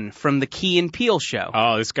Colton Dunn from the Key and Peele show.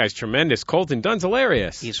 Oh, this guy's tremendous. Colton Dunn's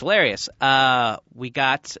hilarious. He's hilarious. We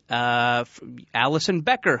got Allison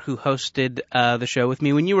Becker, who hosted the show with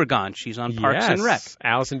me when you were gone. She's on Parks and Rec.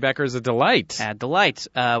 Allison Becker's a delight. A delight.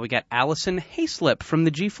 We got Allison Hayslip from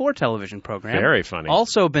the G4 television program. Very funny.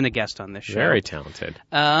 Also been a guest on this show. Very talented.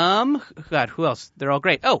 God, who else? They're all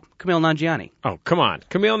great. Oh, Camille Nanjiani. Oh, come on.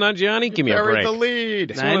 Camille Nanjiani, give me a Buried break. the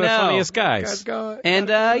lead. He's one of the funniest guys. And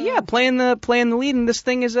playing the lead in this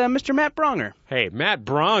thing is Mr. Matt Bronger. Hey, Matt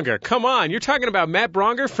Bronger, come on. You're talking about Matt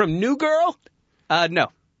Bronger from New Girl? No.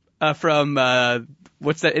 From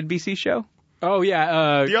what's that NBC show? Oh,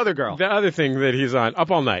 yeah. The other girl. The other thing that he's on,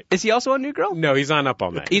 Up All Night. Is he also on New Girl? No, he's on Up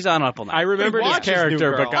All Night. He's on Up All Night. I remembered his watches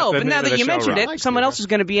character, New but Girl. got the But now name of that you the show mentioned wrong. it, someone else is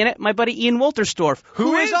going to be in it. My buddy Ian Wolterstorff,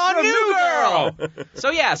 who is on from New Girl.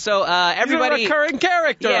 So everybody. He's a recurring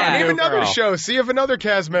character Yeah. on Name New another Girl. show. See if another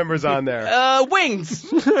cast member's on there. Wings.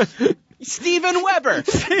 Steven Weber.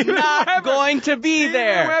 Not going to be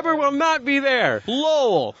there. Weber will not be there.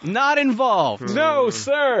 Lowell. Not involved. No,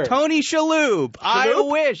 sir. Tony Shalhoub. I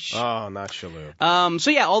wish. Oh, not Shalhoub.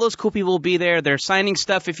 All those cool people will be there. They're signing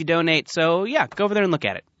stuff if you donate. So, go over there and look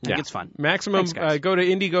at it. I think Yeah. it's fun. Maximum, Thanks, guys. go to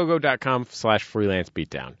Indiegogo.com/freelance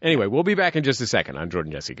beatdown. Anyway, we'll be back in just a second on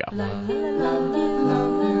Jordan Jesse Go.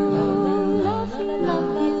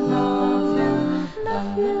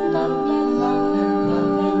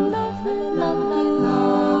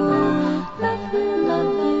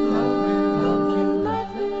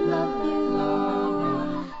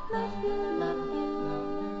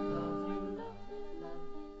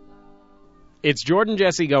 It's Jordan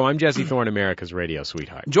Jesse Go. I'm Jesse Thorne, America's radio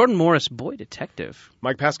sweetheart. Jordan Morris, boy detective.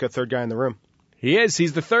 Mike Pesca, third guy in the room. He is.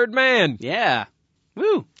 He's the third man. Yeah.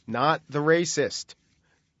 Woo. Not the racist.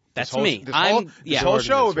 That's whole, me. This whole Jordan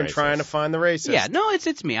show is we've been racist. trying to find the racist. Yeah, no,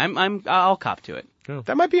 it's me. I'll cop to it.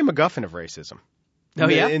 That might be a MacGuffin of racism. Oh,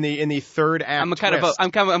 yeah? In the third act.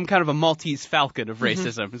 I'm kind of a Maltese Falcon of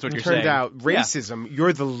racism. Is what you're saying. Turns out racism.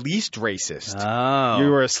 You're the least racist. Oh. You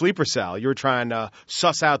were a sleeper cell. You were trying to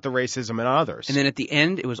suss out the racism in others. And then at the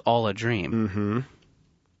end, it was all a dream. Mm-hmm.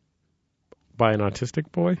 By an autistic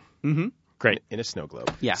boy? Mm-hmm. Great. In a snow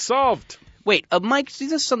globe. Yeah. Solved. Wait, Mike, is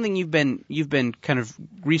this something you've been kind of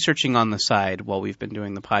researching on the side while we've been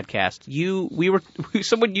doing the podcast?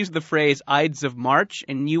 Someone used the phrase Ides of March,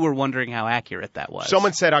 and you were wondering how accurate that was.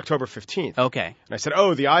 Someone said October 15th. Okay. And I said,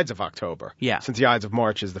 oh, the Ides of October. Yeah. Since the Ides of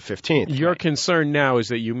March is the 15th. Your concern now is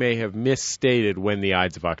that you may have misstated when the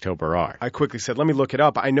Ides of October are. I quickly said, let me look it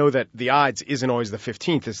up. I know that the Ides isn't always the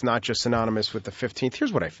 15th. It's not just synonymous with the 15th.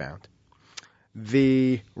 Here's what I found.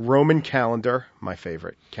 the Roman calendar, my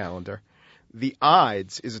favorite calendar, the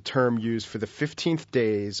Ides is a term used for the 15th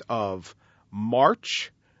days of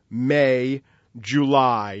March, May,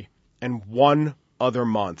 July, and one other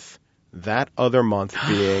month. That other month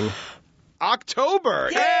being October.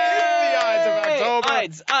 Yay! The Ides of October.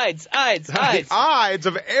 Ides. The Ides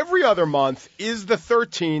of every other month is the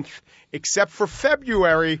 13th, except for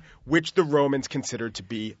February, which the Romans considered to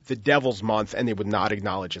be the devil's month, and they would not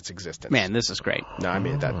acknowledge its existence. Man, this is great. No, I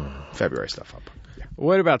made that February stuff up. Yeah.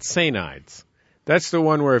 What about St. Ides? That's the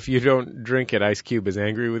one where if you don't drink it, Ice Cube is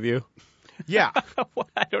angry with you. Yeah.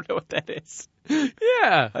 I don't know what that is.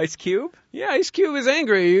 Yeah. Ice Cube? Yeah, Ice Cube is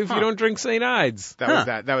angry if you don't drink St. Ides.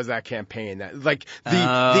 That was that campaign.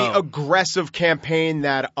 The aggressive campaign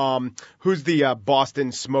that who's the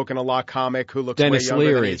Boston smoking a lot comic who looks Dennis way younger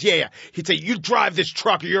than Leary. he is. Yeah. He'd say, "You drive this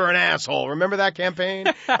truck or you're an asshole." Remember that campaign?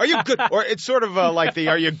 Are you good? Or it's sort of like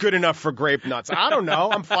 "Are you good enough for grape nuts?" I don't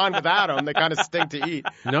know. I'm fine without them. They kind of stink to eat.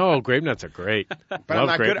 No, grape nuts are great. But I'm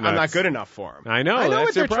not good enough for them. I know. I know that's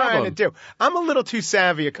what they're their trying problem. to do. I'm a little too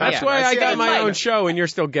savvy. That's why I got my own show, and you're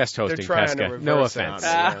still guest They're hosting, trying to Pesca. reverse No it offense.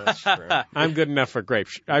 on me. Yeah, that's true. I'm good enough for grape.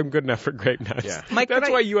 I'm good enough for grape nuts. Yeah. Mike,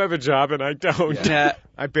 That's why you have a job and I don't.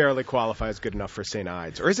 I barely qualify as good enough for St.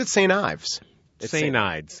 Ides. Or is it St. Ives? It's St.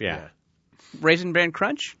 Ides, yeah. Raisin Bran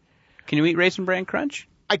Crunch? Can you eat Raisin Bran Crunch?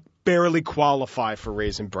 I barely qualify for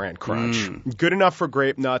Raisin Bran Crunch. Good enough for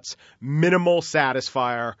grape nuts. Minimal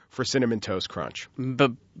satisfier for Cinnamon Toast Crunch.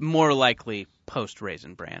 But more likely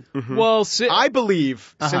post-Raisin Bran. Well, I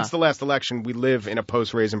believe since the last election we live in a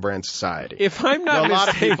post-Raisin Bran society. if I'm Now, not a lot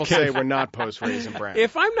of mistaken, people say we're not post-Raisin Bran.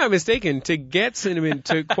 if I'm not mistaken, to get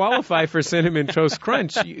to qualify for Cinnamon Toast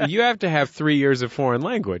Crunch, you have to have 3 years of foreign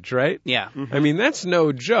language, right? Yeah. I mean, that's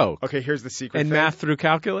no joke. Okay, here's the secret And thing. math through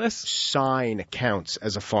calculus? Sign counts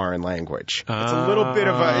as a foreign language. It's a little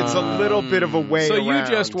bit of a way So around. you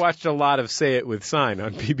just watched a lot of Say It With Sign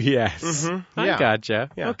on PBS. I Yeah. gotcha.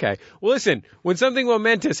 Yeah. Okay. Well, listen, when something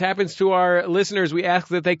momentous happens to our listeners, we ask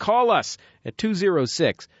that they call us at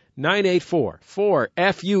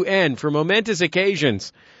 206-984-4FUN for momentous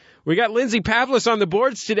occasions. We got Lindsay Pavlis on the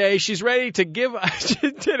boards today. She's ready to give us...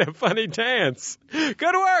 She did a funny dance.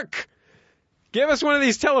 Good work. Give us one of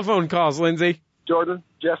these telephone calls, Lindsay. Jordan,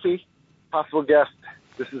 Jesse, possible guest.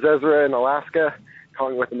 This is Ezra in Alaska,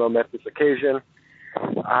 calling with a momentous occasion.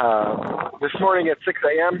 This morning at 6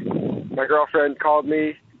 a.m., my girlfriend called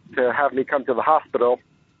me to have me come to the hospital.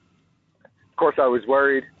 Of course, I was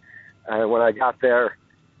worried when I got there,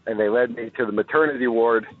 and they led me to the maternity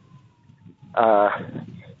ward.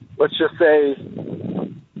 Let's just say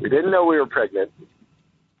we didn't know we were pregnant,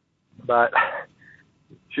 but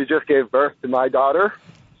she just gave birth to my daughter,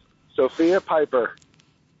 Sophia Piper.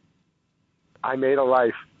 I made a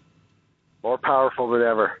life more powerful than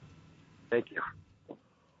ever. Thank you.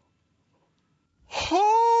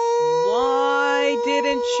 Why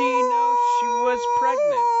didn't she know she was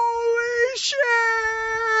pregnant? Holy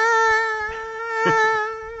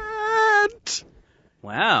shit!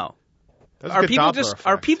 Wow. That was a Are good people Doppler just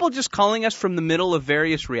effect. calling us from the middle of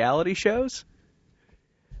various reality shows?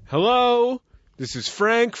 Hello, this is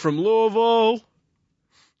Frank from Louisville.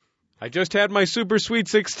 I just had my Super Sweet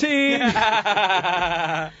 16.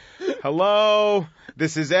 Hello,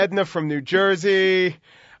 this is Edna from New Jersey.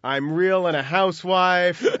 I'm real and a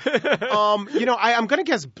housewife. I'm going to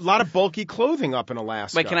guess a lot of bulky clothing up in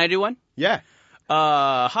Alaska. Wait, can I do one? Yeah.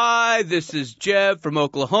 Hi, this is Jeb from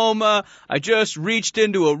Oklahoma. I just reached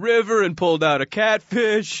into a river and pulled out a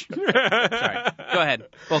catfish. Sorry. Go ahead.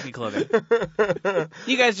 Bulky clothing.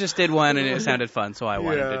 You guys just did one and it sounded fun, so I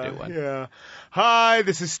wanted to do one. Yeah. Hi,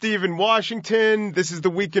 this is Steve in Washington. This is the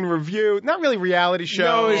Week in Review. Not really reality show.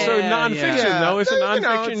 No, it's a Yeah, nonfiction, yeah. though. It's a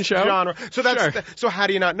nonfiction it's show. Genre. So that's Sure. so how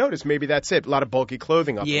do you not notice? Maybe that's it. A lot of bulky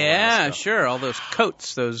clothing up in Yeah, Alaska. sure. All those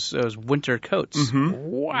coats, those winter coats.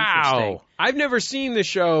 Wow. Interesting. I've never seen the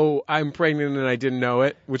show I'm Pregnant and I Didn't Know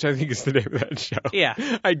It, which I think is the name of that show. Yeah.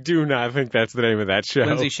 I do not think that's the name of that show.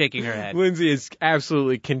 Lindsay's shaking her head. Lindsay is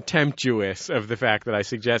absolutely contemptuous of the fact that I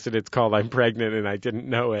suggested it's called I'm Pregnant and I Didn't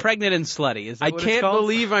Know It. Pregnant and slutty. Is that I what can't it's called?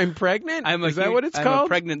 believe I'm pregnant? Is that what it's I'm called? a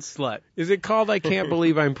pregnant slut. Is it called I Can't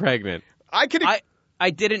Believe I'm Pregnant? I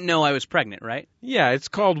didn't know I was pregnant, right? Yeah, it's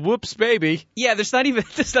called Whoops Baby. Yeah, there's not even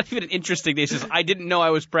an interesting thing. It says I didn't know I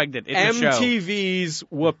was pregnant. It's a show. MTV's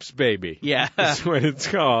Whoops Baby. Yeah. That's what it's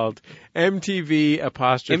called. MTV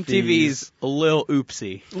apostrophe. MTV's a little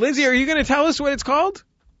oopsie. Lindsay, are you going to tell us what it's called?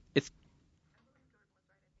 It's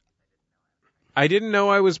I Didn't Know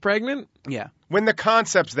I Was Pregnant? yeah. When the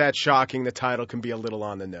concept's that shocking, the title can be a little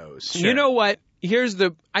on the nose. You know what?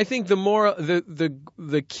 I think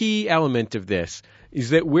the key element of this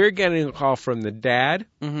is that we're getting a call from the dad.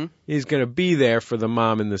 Mm-hmm. He's going to be there for the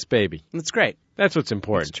mom and this baby. That's great. That's what's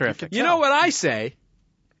important. That's terrific. You know what I say?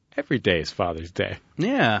 Every day is Father's Day.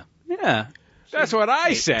 Yeah. That's what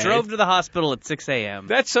I say. Drove to the hospital at 6 a.m.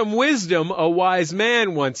 That's some wisdom a wise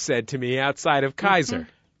man once said to me outside of Kaiser. Mm-hmm.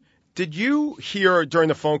 Did you hear during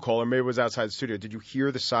the phone call, or maybe it was outside the studio, did you hear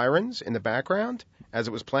the sirens in the background as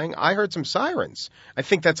it was playing? I heard some sirens. I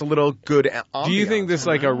think that's a little good ambiance. Do you think this is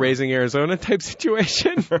like a Raising Arizona type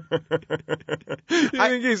situation? You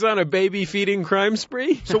think he's on a baby feeding crime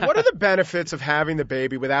spree? So what are the benefits of having the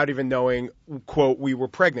baby without even knowing, quote, we were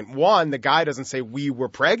pregnant? One, the guy doesn't say we were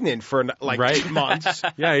pregnant for like 2 months.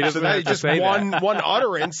 Yeah, he doesn't so have that to just say one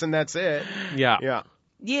utterance and that's it. Yeah.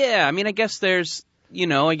 Yeah, I mean, I guess there's,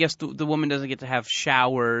 I guess the woman doesn't get to have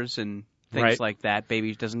showers and things like that.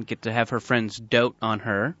 Baby doesn't get to have her friends dote on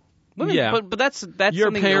her. But that's your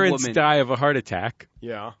something parents a woman... die of a heart attack.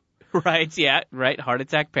 Yeah. Right, yeah, right. Heart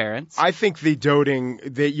attack parents. I think the doting,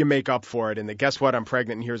 that you make up for it, and guess what? I'm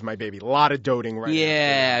pregnant, and here's my baby. A lot of doting right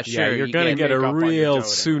Yeah, after that. sure. Yeah, you're going to get a real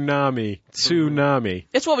tsunami. Tsunami.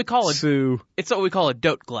 It's what we call a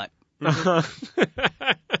dote glut. A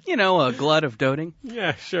glut of doting.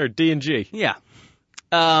 Yeah, sure. D&G. Yeah.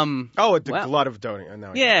 Glut of doting.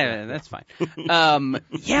 No, yeah, that's fine.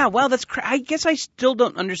 That's I guess I still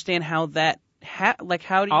don't understand how that. How do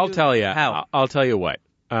you? I'll tell you. How? I'll tell you what.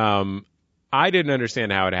 I didn't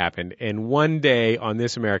understand how it happened. And one day on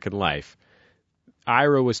This American Life,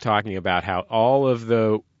 Ira was talking about how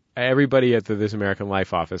everybody at the This American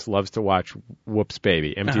Life office loves to watch Whoops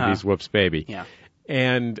Baby, MTV's Whoops Baby. Yeah.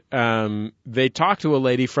 And they talked to a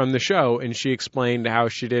lady from the show, and she explained how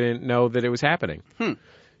she didn't know that it was happening.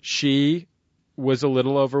 She was a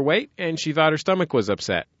little overweight, and she thought her stomach was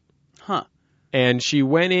upset. Huh. And she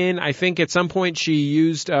went in, I think at some point she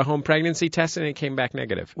used a home pregnancy test, and it came back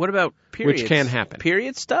negative. What about periods? Which can happen.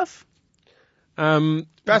 Period stuff?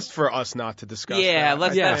 Best for us not to discuss that.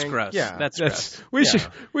 That's gross. Yeah. That's gross.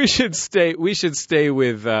 We should stay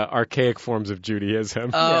with archaic forms of Judaism.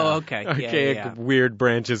 Oh, okay. Archaic, weird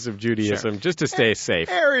branches of Judaism, just to stay safe.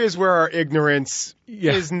 Areas where our ignorance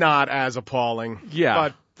is not as appalling. Yeah.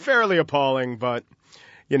 But fairly appalling, but,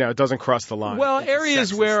 it doesn't cross the line. Well,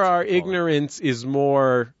 areas where our ignorance is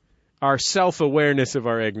more... Our self-awareness of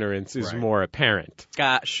our ignorance is more apparent.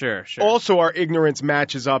 Sure. Also, our ignorance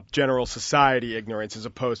matches up general society ignorance as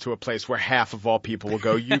opposed to a place where half of all people will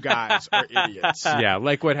go, you guys are idiots. Yeah,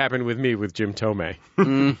 like what happened with me with Jim Tomei.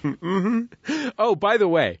 Mm-hmm. Oh, by the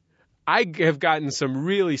way, I have gotten some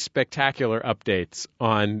really spectacular updates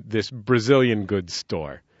on this Brazilian goods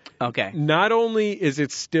store. Okay. Not only is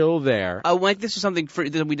it still there. This is something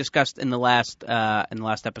that we discussed in the last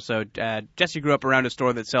episode. Jesse grew up around a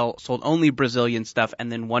store that sold only Brazilian stuff,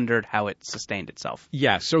 and then wondered how it sustained itself.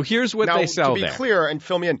 Yeah. So here's what they sell there. To be clear and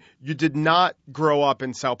fill me in, you did not grow up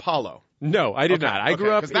in Sao Paulo. No, I did not. I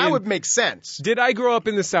grew up in... That would make sense. Did I grow up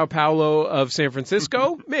in the Sao Paulo of San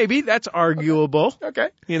Francisco? Maybe. That's arguable. Okay.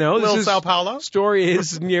 This Sao Paulo. Story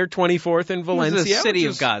is near 24th and Valencia. This is a city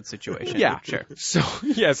of God situation. Yeah. Sure. So,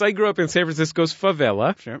 yes, I grew up in San Francisco's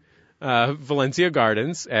favela. Sure. Valencia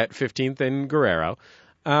Gardens at 15th and Guerrero.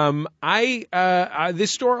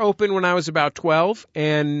 This store opened when I was about 12,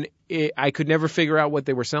 and I could never figure out what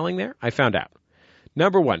they were selling there. I found out.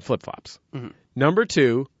 Number 1, flip-flops. Mm-hmm. Number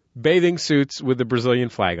 2, bathing suits with the Brazilian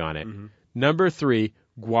flag on it. Mm-hmm. Number 3,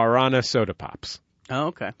 Guarana soda pops. Oh,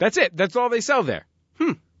 okay. That's it. That's all they sell there.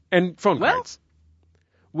 And phone cards.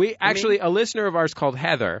 A listener of ours called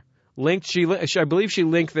Heather I believe she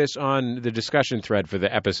linked this on the discussion thread for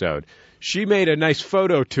the episode. She made a nice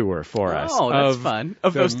photo tour for us. Oh, that's fun.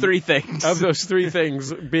 Of those 3 things. Of those 3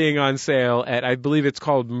 things being on sale at, I believe it's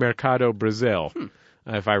called Mercado Brazil.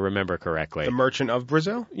 If I remember correctly. The Merchant of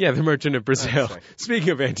Brazil? Yeah, the Merchant of Brazil. Speaking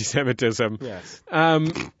of anti-Semitism. Yes.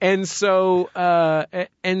 And so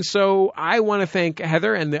I want to thank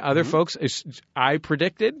Heather and the other folks. I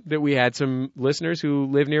predicted that we had some listeners who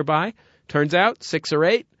live nearby. Turns out, 6 or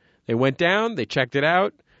 8. They went down, they checked it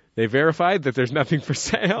out. They verified that there's nothing for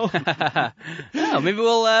sale. Maybe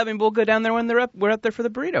we'll go down there when we're up there for the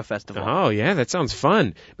burrito festival. Oh, yeah, that sounds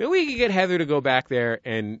fun. Maybe we could get Heather to go back there,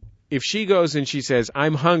 and if she goes and she says,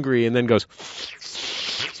 I'm hungry, and then goes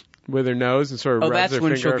with her nose and sort of rubs her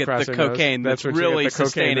finger across her nose. That's when she'll get the cocaine that's really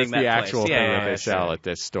sustaining that the actual place. thing that they sell at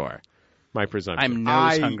this store. my presumption. I'm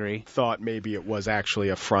nose hungry. Thought maybe it was actually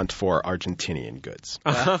a front for Argentinian goods.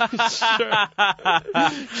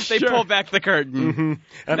 They pull back the curtain. Mm-hmm.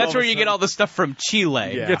 And That's where you get all the stuff from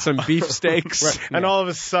Chile. Yeah. Get some beefsteaks. Right. And all of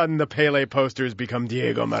a sudden, the Pele posters become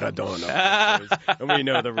Diego Maradona posters, and we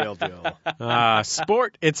know the real deal.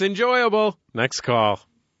 Sport. It's enjoyable. Next call.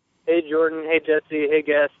 Hey, Jordan. Hey, Jesse. Hey,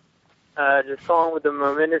 guest. Just calling with a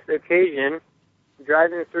momentous occasion.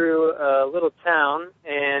 Driving through a little town,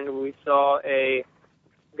 and we saw a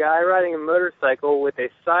guy riding a motorcycle with a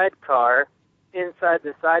sidecar. Inside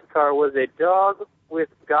the sidecar was a dog with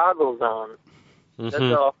goggles on. That's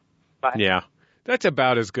all. Bye. Yeah. That's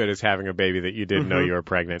about as good as having a baby that you didn't know you were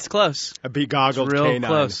pregnant. It's close. A begoggled Real canine.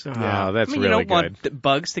 close. Oh, that's I mean, really you don't good. want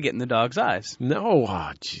bugs to get in the dog's eyes. No,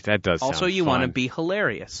 oh, gee, that does Also, sound you fun. want to be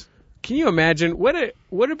hilarious. Can you imagine? What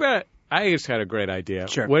about... I just had a great idea.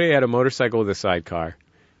 Sure. What if you had a motorcycle with a sidecar?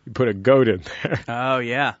 You put a goat in there. Oh,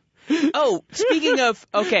 yeah. Oh, speaking of...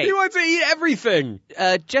 Okay. He wants to eat everything.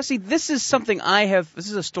 Jesse, this is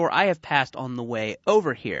a store I have passed on the way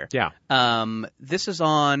over here. Yeah. This is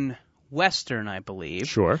on Western, I believe.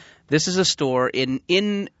 Sure. This is a store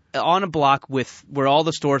on a block where all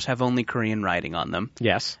the stores have only Korean writing on them.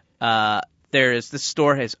 Yes. This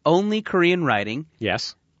store has only Korean writing.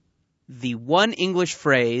 Yes. The one English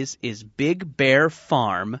phrase is Big Bear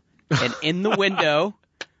Farm, and in the window,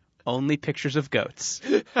 only pictures of goats.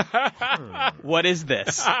 What is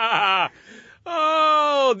this?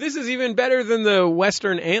 Oh, this is even better than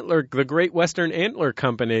the Great Western Antler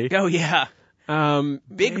Company. Oh, yeah.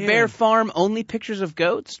 Big Bear Farm, only pictures of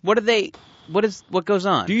goats? What goes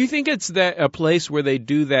on? Do you think it's a place where they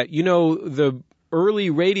do that? You know, the early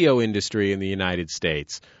radio industry in the United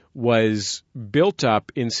States was built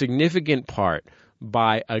up in significant part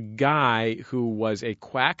by a guy who was a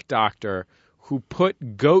quack doctor who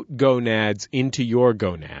put goat gonads into your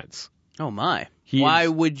gonads. Oh, my. Why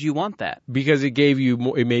would you want that? Because it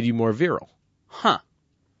made you more virile. Huh.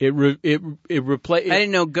 It replaced... I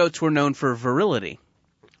didn't know goats were known for virility.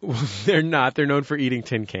 They're not. They're known for eating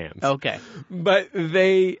tin cans. Okay. But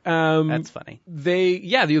they... That's funny.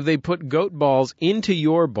 They put goat balls into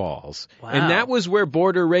your balls. Wow. And that was where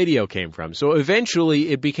border radio came from. So eventually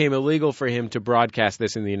it became illegal for him to broadcast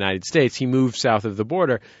this in the United States. He moved south of the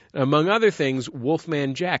border. Among other things,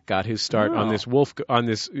 Wolfman Jack got his start on this goat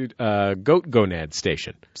gonad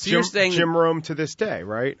station. So you're saying Jim Rome to this day,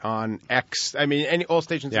 right? On X. I mean, all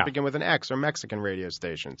stations that begin with an X are Mexican radio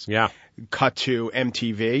stations. Yeah. Cut to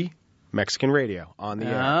MTV, Mexican radio on the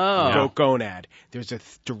air. Oh. Goat gonad. There's a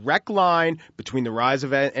direct line between the rise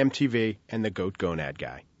of MTV and the goat gonad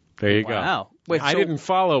guy. There you Wow. go. Wait, I so- didn't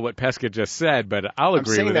follow what Pesca just said, but I'll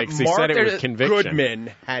agree saying with that it because he said it Mark with conviction.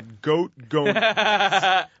 Goodman had goat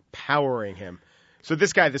gonads powering him. So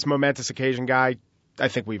this guy, this momentous occasion guy, I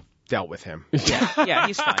think we've dealt with him. Yeah,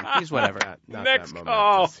 he's fine. He's whatever. Not Next that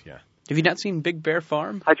call. momentous. Yeah. Have you not seen Big Bear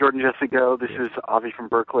Farm? Hi, Jordan, Jessica. This is Avi from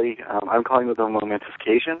Berkeley. I'm calling with a momentous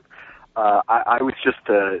occasion. I was just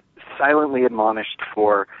silently admonished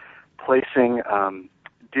for placing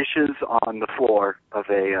dishes on the floor of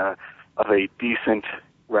a decent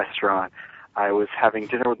restaurant. I was having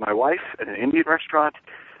dinner with my wife at an Indian restaurant.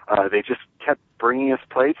 They just kept bringing us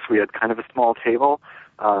plates. We had kind of a small table.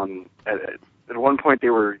 At one point, they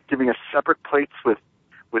were giving us separate plates with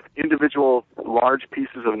individual large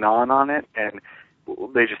pieces of naan on it, and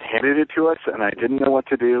they just handed it to us, and I didn't know what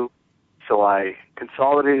to do. So I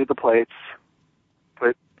consolidated the plates,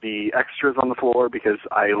 put the extras on the floor because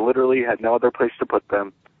I literally had no other place to put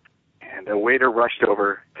them, and a waiter rushed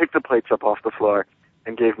over, picked the plates up off the floor,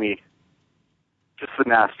 and gave me just the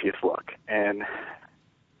nastiest look. And,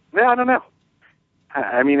 yeah, I don't know.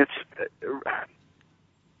 I mean, it's...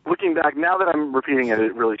 looking back, now that I'm repeating it,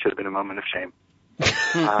 it really should have been a moment of shame.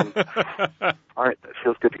 All right, it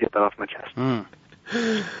feels good to get that off my chest.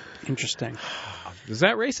 Interesting. Is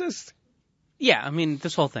that racist? Yeah, I mean,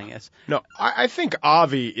 this whole thing is. No, I think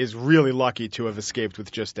Avi is really lucky to have escaped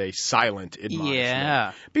with just a silent admonishment.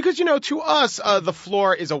 Yeah. Because, to us, the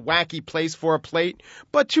floor is a wacky place for a plate,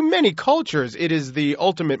 but to many cultures, it is the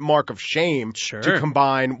ultimate mark of shame to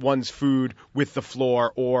combine one's food with the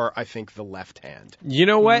floor or, I think, the left hand. You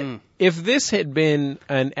know what? If this had been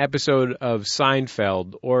an episode of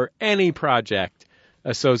Seinfeld or any project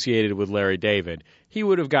associated with Larry David, he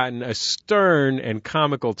would have gotten a stern and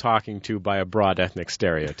comical talking to by a broad ethnic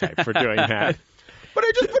stereotype for doing that. But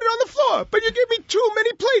I just put it on the floor. floor, but you gave me too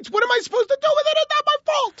many plates. What am I supposed to do with it? It's not my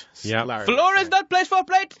fault. Yeah. Larry. Floor is not place for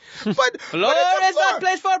plate. But Floor it's a is not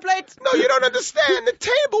place for plate. No, you don't understand. The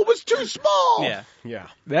table was too small. Yeah. Yeah.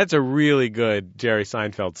 That's a really good Jerry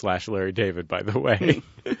Seinfeld / Larry David, by the way.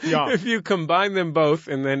 Yeah. If you combine them both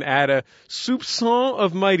and then add a soupçon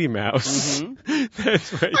of Mighty Mouse,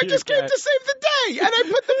 that's what I you just came get. to save the day, and I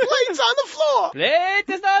put the plates on the floor. Plate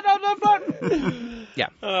is not on the floor. Yeah.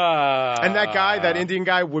 And that guy, that Indian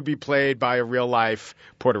guy, would be played by a real-life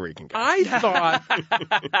Puerto Rican guy.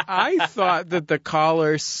 I thought that the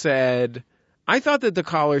caller said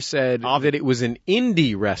that it was an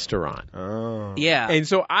indie restaurant. Oh. Yeah. And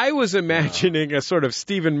so I was imagining a sort of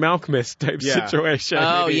Stephen Malkmus type situation.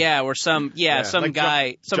 Oh, maybe. yeah, where some Like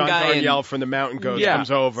guy John Darnielle from the Mountain Goats Yeah.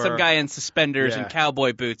 comes over. some guy in suspenders Yeah. and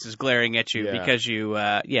cowboy boots is glaring at you Yeah. because you,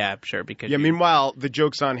 because Yeah, you, meanwhile, the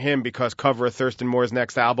joke's on him because cover of Thurston Moore's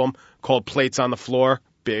next album called Plates on the Floor.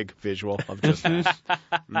 Big visual of just that.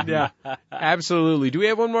 Yeah, absolutely. Do we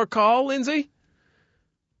have one more call, Lindsay?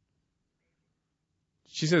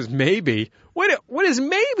 She says maybe. What does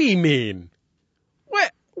maybe mean?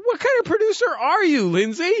 What kind of producer are you,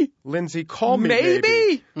 Lindsay? Lindsay, call me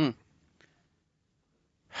Maybe?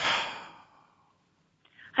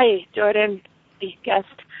 Hi, Jordan, the guest.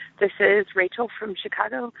 This is Rachel from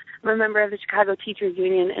Chicago. I'm a member of the Chicago Teachers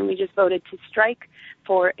Union, and we just voted to strike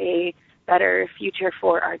for a better future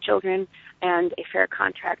for our children and a fair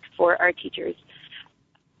contract for our teachers.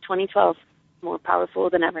 2012, more powerful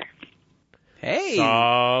than ever. hey.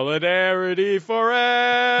 Solidarity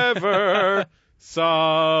forever.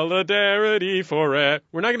 Solidarity forever.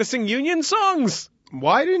 We're not going to sing union songs.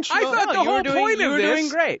 Why didn't you? I thought the you whole were doing, point you of were this. doing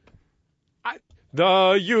great.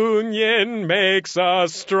 The union makes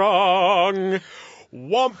us strong.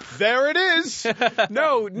 Whump, there it is.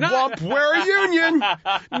 No, not. Whump, we're a union.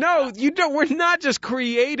 No, you don't. We're not just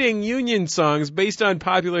creating union songs based on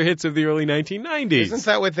popular hits of the early 1990s. Isn't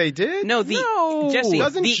that what they did? No, Jesse,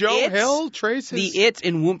 Doesn't the Joe It's- Hill trace his... The it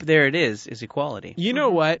in Whoop There It Is equality. You know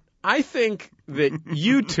what? I think that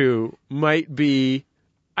you two might be.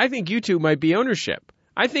 I think you two might be ownership.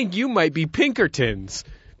 I think you might be Pinkertons,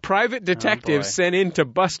 private detectives sent in to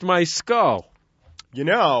bust my skull. You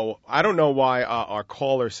know, I don't know why our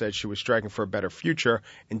caller said she was striking for a better future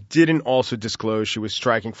and didn't also disclose she was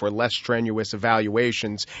striking for less strenuous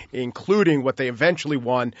evaluations, including what they eventually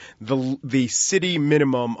won, the city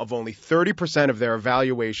minimum of only 30% of their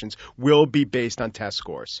evaluations will be based on test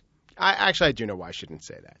scores. I do know why she didn't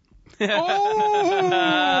say that.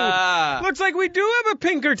 Oh! Looks like we do have a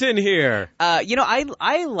Pinkerton here.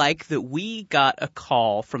 I like that we got a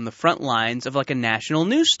call from the front lines of like a national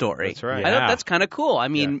news story. That's right. I Yeah. thought that's kind of cool. I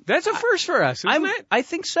mean, That's a first for us, isn't it? I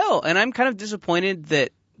think so, and I'm kind of disappointed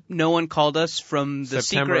that no one called us from the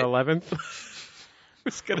September secret. 11th. I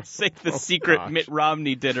was gonna say the secret gosh. Mitt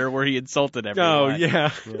Romney dinner where he insulted everyone. Oh, yeah.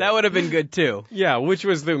 That would have been good too. Yeah, which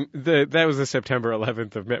was that was the September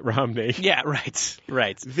 11th of Mitt Romney. Yeah, right.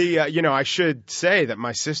 I should say that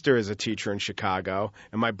my sister is a teacher in Chicago,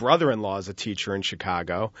 and my brother-in-law is a teacher in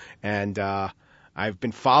Chicago, and I've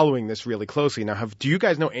been following this really closely. Now, do you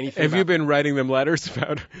guys know anything Have you been writing them letters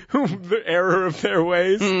about the error of their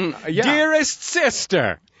ways? yeah. Dearest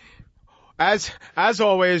sister. As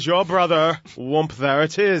always, your brother, whoomp, there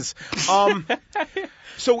it is.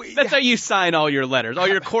 So That's how you sign all your letters, all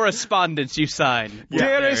your correspondence. You sign. Dearest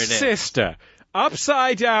There it is. sister.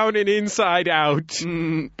 Upside down and inside out.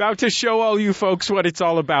 About to show all you folks what it's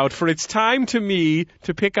all about, for it's time to me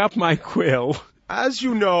to pick up my quill. As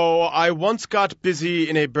you know, I once got busy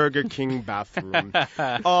in a Burger King bathroom.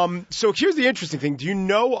 So here's the interesting thing. Do you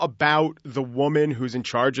know about the woman who's in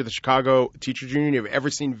charge of the Chicago Teachers Union?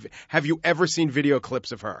 Have you ever seen video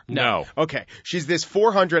clips of her? No. Okay. She's this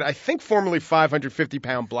 400, I think formerly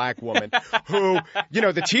 550-pound black woman who,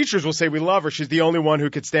 the teachers will say we love her. She's the only one who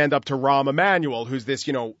could stand up to Rahm Emanuel, who's this,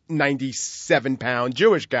 97-pound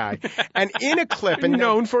Jewish guy. And in a clip... and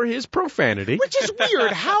known for his profanity. Which is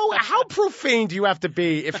weird. How profane do you have to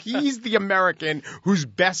be if he's the American who's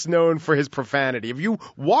best known for his profanity? If you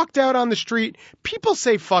walked out on the street, people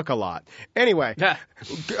say fuck a lot. Anyway,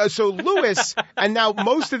 so Lewis, and now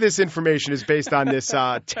most of this information is based on this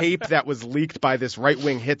tape that was leaked by this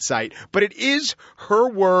right-wing hit site, but it is her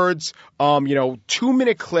words,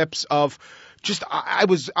 2-minute clips of just I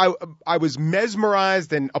was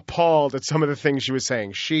mesmerized and appalled at some of the things she was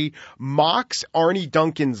saying. She mocks Arnie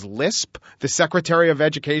Duncan's lisp, the Secretary of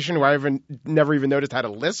Education, who I never even noticed had a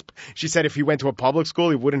lisp. She said if he went to a public school,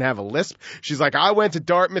 he wouldn't have a lisp. She's like, I went to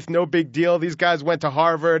Dartmouth, no big deal. These guys went to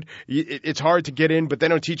Harvard. It's hard to get in, but they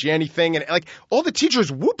don't teach you anything. And like all the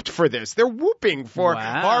teachers whooped for this. They're whooping for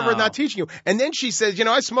Harvard not teaching you. And then she says,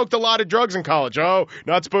 I smoked a lot of drugs in college. Oh,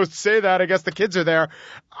 not supposed to say that. I guess the kids are there.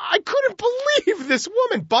 I couldn't believe this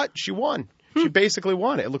woman, but she won. She basically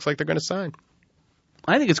won it. It looks like they're going to sign.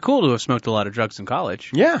 I think it's cool to have smoked a lot of drugs in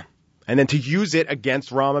college. Yeah. And then to use it against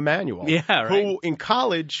Rahm Emanuel. Yeah, right. Who in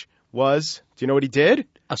college was, do you know what he did?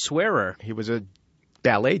 A swearer. He was a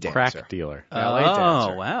ballet dancer. Crack dealer. Ballet dancer.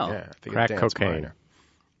 Oh, wow. Yeah, I think Crack a dance cocaine. minor.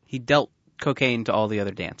 He dealt cocaine to all the other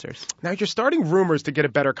dancers. Now you're starting rumors to get a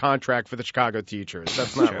better contract for the Chicago teachers.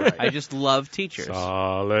 That's not right. I just love teachers.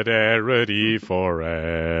 Solidarity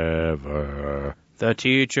forever. The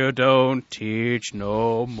teacher don't teach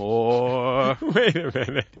no more. Wait a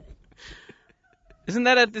minute. Isn't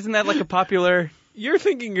that like a popular? You're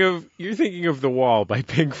thinking of The Wall by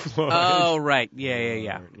Pink Floyd. Oh, right.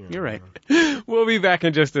 Yeah. You're right. We'll be back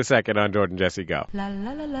in just a second on Jordan Jesse Go. La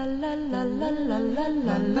la la la la la la la la la la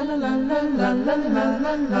la.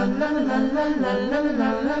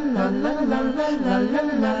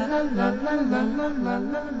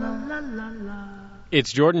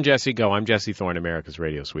 It's Jordan Jesse Go. I'm Jesse Thorne, America's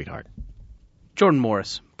radio sweetheart. Jordan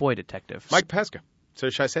Morris, boy detective. Mike Pesca. So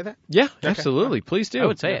should I say that? Yeah, absolutely. Please do. I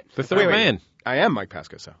would say it. The third man. I am Mike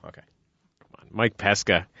Pesca, so okay. Mike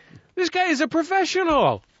Pesca. This guy is a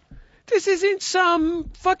professional. This isn't some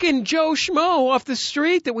fucking Joe Schmo off the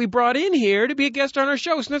street that we brought in here to be a guest on our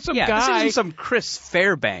show. It's not some guy. This isn't some Chris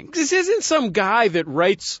Fairbanks. This isn't some guy that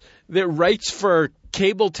writes for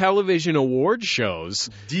cable television award shows.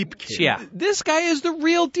 Deep kid. Yeah. This guy is the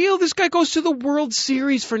real deal. This guy goes to the World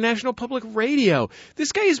Series for National Public Radio.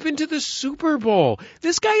 This guy has been to the Super Bowl.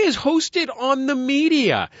 This guy is hosted on the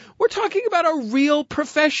media. We're talking about a real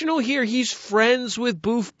professional here. He's friends with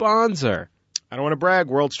Boof Bonzer. I don't want to brag.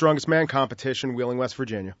 World's Strongest Man competition, Wheeling, West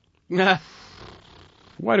Virginia.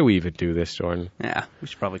 Why do we even do this, Jordan? Yeah, we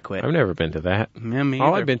should probably quit. I've never been to that. Yeah, me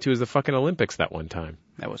All either. I've been to is the fucking Olympics that one time.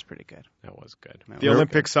 That was pretty good. That was good. The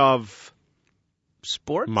Olympics of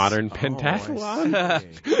Sports? Modern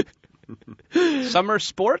pentathlon. Summer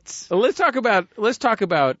sports? Let's talk about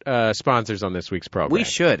sponsors on this week's program. We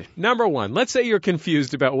should. Number one, let's say you're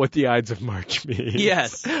confused about what the Ides of March means.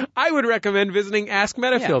 Yes. I would recommend visiting Ask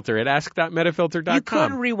Metafilter at ask.metafilter.com. You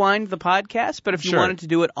could rewind the podcast, but if you Sure. wanted to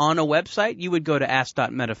do it on a website, you would go to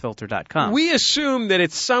ask.metafilter.com. We assume that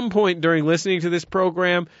at some point during listening to this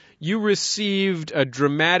program, you received a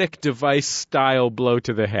dramatic device-style blow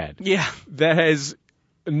to the head. Yeah. That has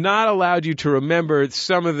not allowed you to remember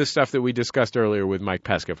some of the stuff that we discussed earlier with Mike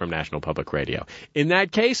Pesca from National Public Radio. In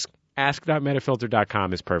that case,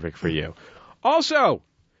 ask.metafilter.com is perfect for you. Also,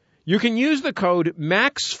 you can use the code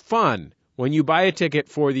MAXFUN when you buy a ticket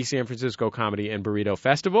for the San Francisco Comedy and Burrito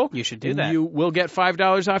Festival. You should do and that. You will get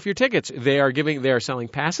 $5 off your tickets. They are selling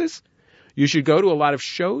passes. You should go to a lot of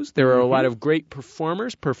shows. There are a lot of great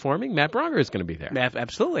performers performing. Matt Bronger is going to be there.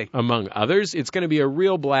 Absolutely. Among others. It's going to be a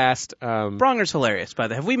real blast. Bronger's hilarious, by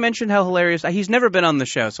the way. Have we mentioned how hilarious? He's never been on the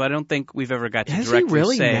show, so I don't think we've ever got to Has directly he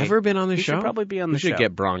really say. never been on the He show? should probably be on the show. We should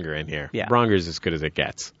get Bronger in here. Yeah. Bronger's as good as it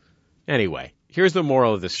gets. Anyway, here's the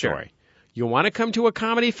moral of the story. Sure. You want to come to a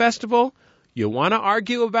comedy festival? You want to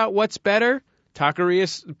argue about what's better,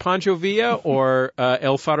 Taquerias Pancho Villa or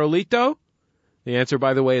El Farolito? The answer,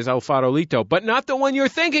 by the way, is El Farolito, but not the one you're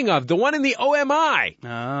thinking of, the one in the OMI.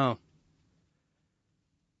 Oh.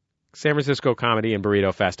 San Francisco Comedy and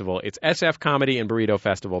Burrito Festival. It's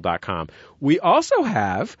sfcomedyandburritofestival.com. We also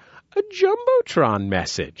have a Jumbotron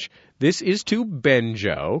message. This is to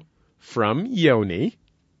Benjo from Yoni.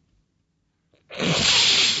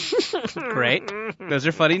 Great. Those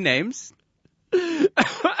are funny names.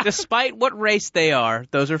 Despite what race they are,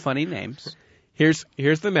 those are funny names. Here's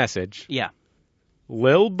the message. Yeah.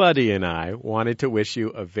 Lil Buddy and I wanted to wish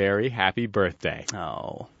you a very happy birthday.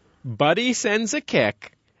 Oh. Buddy sends a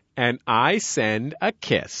kick, and I send a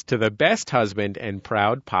kiss to the best husband and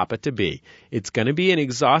proud papa-to-be. It's going to be an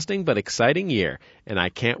exhausting but exciting year, and I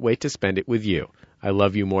can't wait to spend it with you. I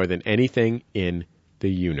love you more than anything in the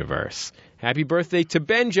universe. Happy birthday to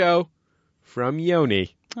Benjo from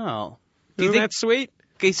Yoni. Oh. Isn't that sweet?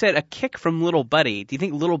 He said a kick from Little Buddy. Do you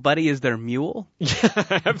think Little Buddy is their mule?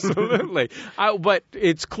 Yeah, absolutely. But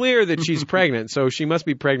it's clear that she's pregnant, so she must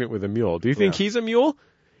be pregnant with a mule. Do you think he's a mule?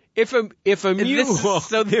 If a mule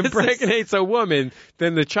impregnates a woman,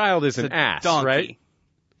 then the child is an ass, donkey. right?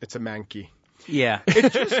 It's a manky. Yeah.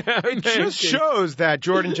 It just shows that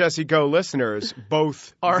Jordan Jesse Go listeners,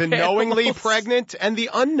 both Are the knowingly animals. pregnant and the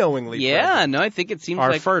unnowingly Yeah, pregnant. no, I think it seems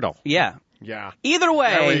Are like fertile. Yeah. Yeah. Either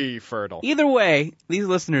way, Very fertile. these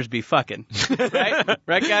listeners be fucking. Right?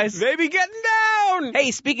 Right, guys? They be getting down! Hey,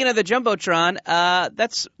 speaking of the Jumbotron,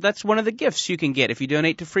 that's one of the gifts you can get if you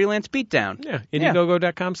donate to Freelance Beatdown. Yeah,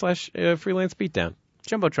 Indiegogo.com/freelance beatdown.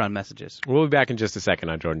 Jumbotron messages. We'll be back in just a second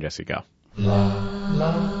on Jordan Jesse Go.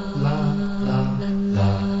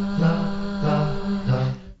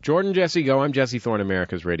 Jordan Jesse Go. I'm Jesse Thorne,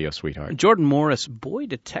 America's radio sweetheart. Jordan Morris, boy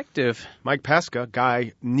detective. Mike Pesca,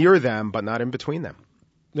 guy near them, but not in between them.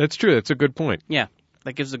 That's true. That's a good point. Yeah,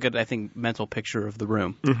 that gives a good, I think, mental picture of the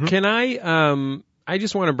room. Can I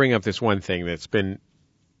just want to bring up this one thing that's been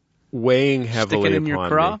weighing heavily Stick it in upon your me.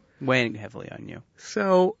 craw, weighing heavily on you.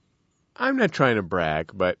 So, I'm not trying to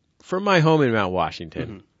brag, but from my home in Mount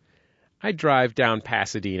Washington, I drive down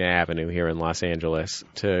Pasadena Avenue here in Los Angeles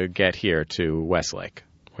to get here to Westlake,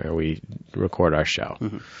 where we record our show.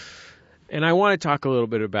 And I want to talk a little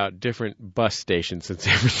bit about different bus stations in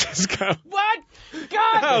San Francisco. What?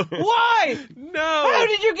 God, why? No. How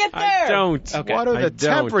did you get there? I don't. Okay. What are I the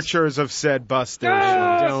don't. temperatures of said bus station?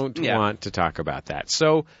 I don't Yeah. want to talk about that.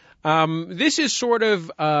 So this is sort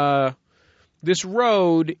of this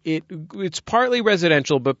road. It's partly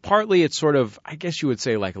residential, but partly it's sort of, I guess you would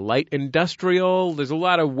say, like light industrial. There's a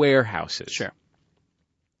lot of warehouses. Sure.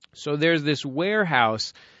 So there's this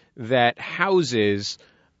warehouse that houses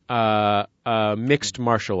a mixed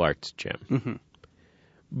martial arts gym.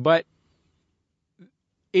 But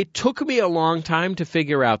it took me a long time to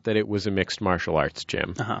figure out that it was a mixed martial arts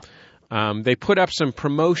gym. They put up some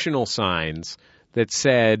promotional signs that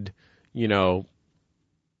said,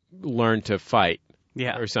 learn to fight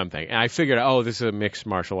or something. And I figured, this is a mixed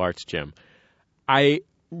martial arts gym. I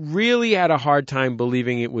really had a hard time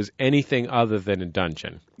believing it was anything other than a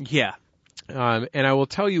dungeon. Yeah. And I will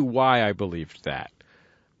tell you why I believed that.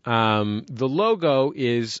 The logo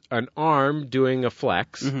is an arm doing a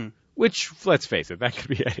flex, which, let's face it, that could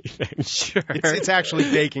be anything. Sure. It's actually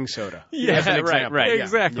baking soda. Yeah, as an example. right. Yeah.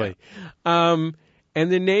 Exactly. And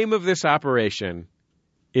the name of this operation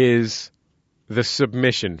is the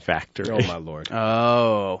Submission Factory. Oh, my Lord.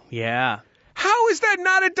 Oh, yeah. How is that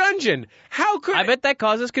not a dungeon? How could I bet that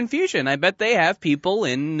causes confusion. I bet they have people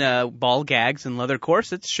in ball gags and leather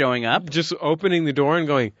corsets showing up. just opening the door and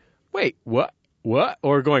going, wait, what? What?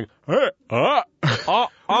 Or going,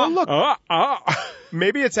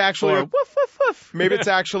 Maybe it's actually Or woof, woof, woof. maybe it's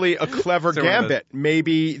actually a clever It's one of gambit.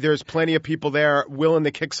 Maybe there's plenty of people there willing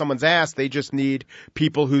to kick someone's ass. They just need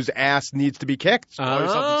people whose ass needs to be kicked. Call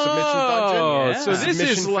yourself a submission dungeon. So this Submission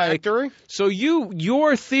is like factory. So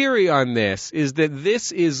your theory on this is that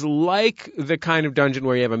this is like the kind of dungeon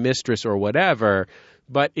where you have a mistress or whatever,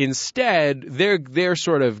 but instead they're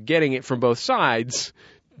sort of getting it from both sides,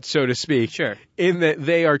 so to speak. Sure. In that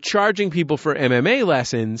they are charging people for MMA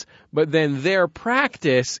lessons, but then their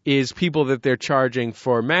practice is people that they're charging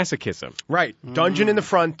for masochism. Right. Dungeon in the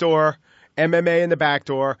front door, MMA in the back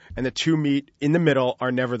door, and the two meet in the middle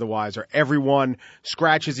are never the wiser. Everyone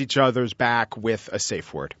scratches each other's back with a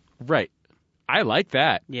safe word. Right. I like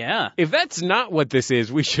that. Yeah. If that's not what this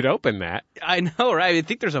is, we should open that. I know, right? I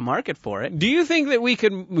think there's a market for it. Do you think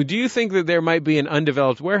that there might be an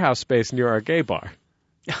undeveloped warehouse space near our gay bar?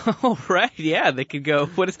 Oh, right. Yeah, they could go.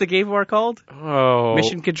 What is the gay bar called? Oh.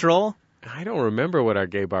 Mission Control? I don't remember what our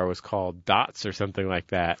gay bar was called. Dots or something like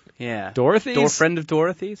that. Yeah. Dorothy's? Friend of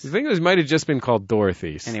Dorothy's? I think it might have just been called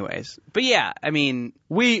Dorothy's. Anyways. But yeah, I mean.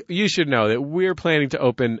 You should know that we're planning to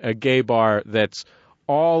open a gay bar that's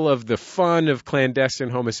all of the fun of clandestine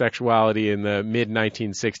homosexuality in the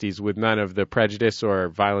mid-1960s with none of the prejudice or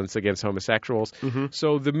violence against homosexuals.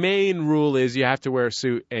 So the main rule is you have to wear a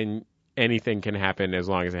suit and anything can happen as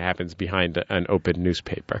long as it happens behind an open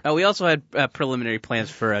newspaper. We also had preliminary plans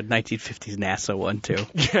for a 1950s NASA one, too.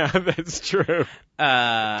 Yeah, that's true.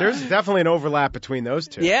 There's definitely an overlap between those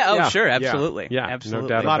two. Yeah, Yeah. sure, absolutely. Yeah, absolutely.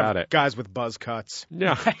 no doubt A lot about of it. guys with buzz cuts.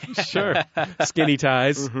 Yeah, sure. Skinny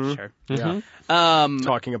ties. Sure. Yeah. Um,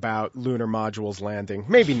 Talking about lunar modules landing.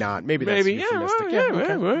 Maybe not. Maybe that's Maybe, yeah,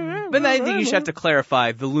 euphemistic. well, but I think you should have to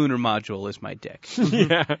clarify the lunar module is my dick.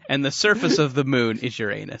 Yeah, And the surface of the moon is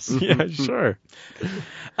Uranus. yeah, sure. Yeah,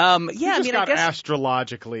 I Just mean, got I guess.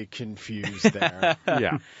 astrologically confused there.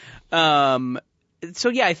 Yeah. So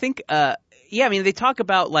yeah, I think Yeah, I mean, they talk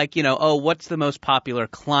about, like, what's the most popular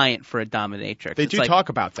client for a dominatrix? They It's do like, talk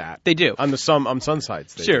about that. They do. On some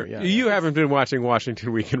sites. They Sure. do, yeah. You haven't been watching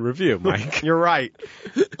Washington Week in Review, Mike. You're right.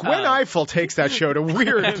 Gwen Ifill takes that show to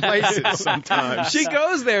weird places sometimes. She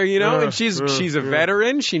goes there, and she's a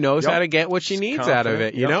veteran. She knows how to get what she needs out of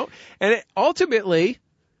it, you know? And ultimately,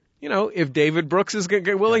 if David Brooks is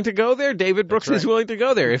willing to go there, David Brooks is willing to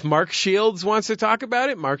go there. If Mark Shields wants to talk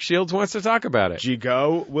about it, Mark Shields wants to talk about it.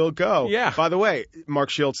 G-Go will go. Yeah. By the way,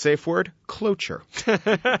 Mark Shields' safe word, cloture.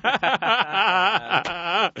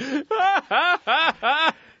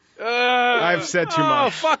 I've said too much. Oh,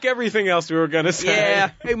 fuck everything else we were going to say.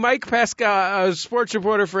 Yeah. Hey, Mike Pesca, a sports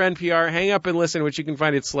reporter for NPR. Hang up and listen, which you can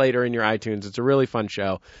find at Slate or in your iTunes. It's a really fun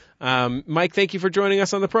show. Mike, thank you for joining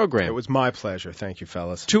us on the program. It was my pleasure. Thank you,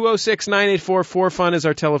 fellas. 206-984-4FUN is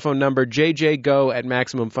our telephone number.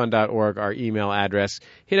 jjgo@MaximumFun.org, our email address.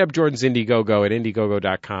 Hit up Jordan's Indiegogo at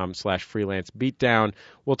Indiegogo.com/freelance beatdown.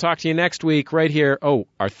 We'll talk to you next week right here. Oh,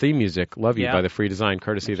 our theme music, Love You by The Free Design,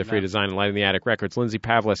 courtesy of The Free Design and Light in the Attic Records. Lindsay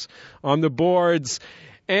Pavlis on the boards.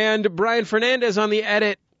 And Brian Fernandez on the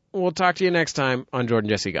edit. We'll talk to you next time on Jordan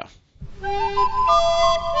Jesse Go.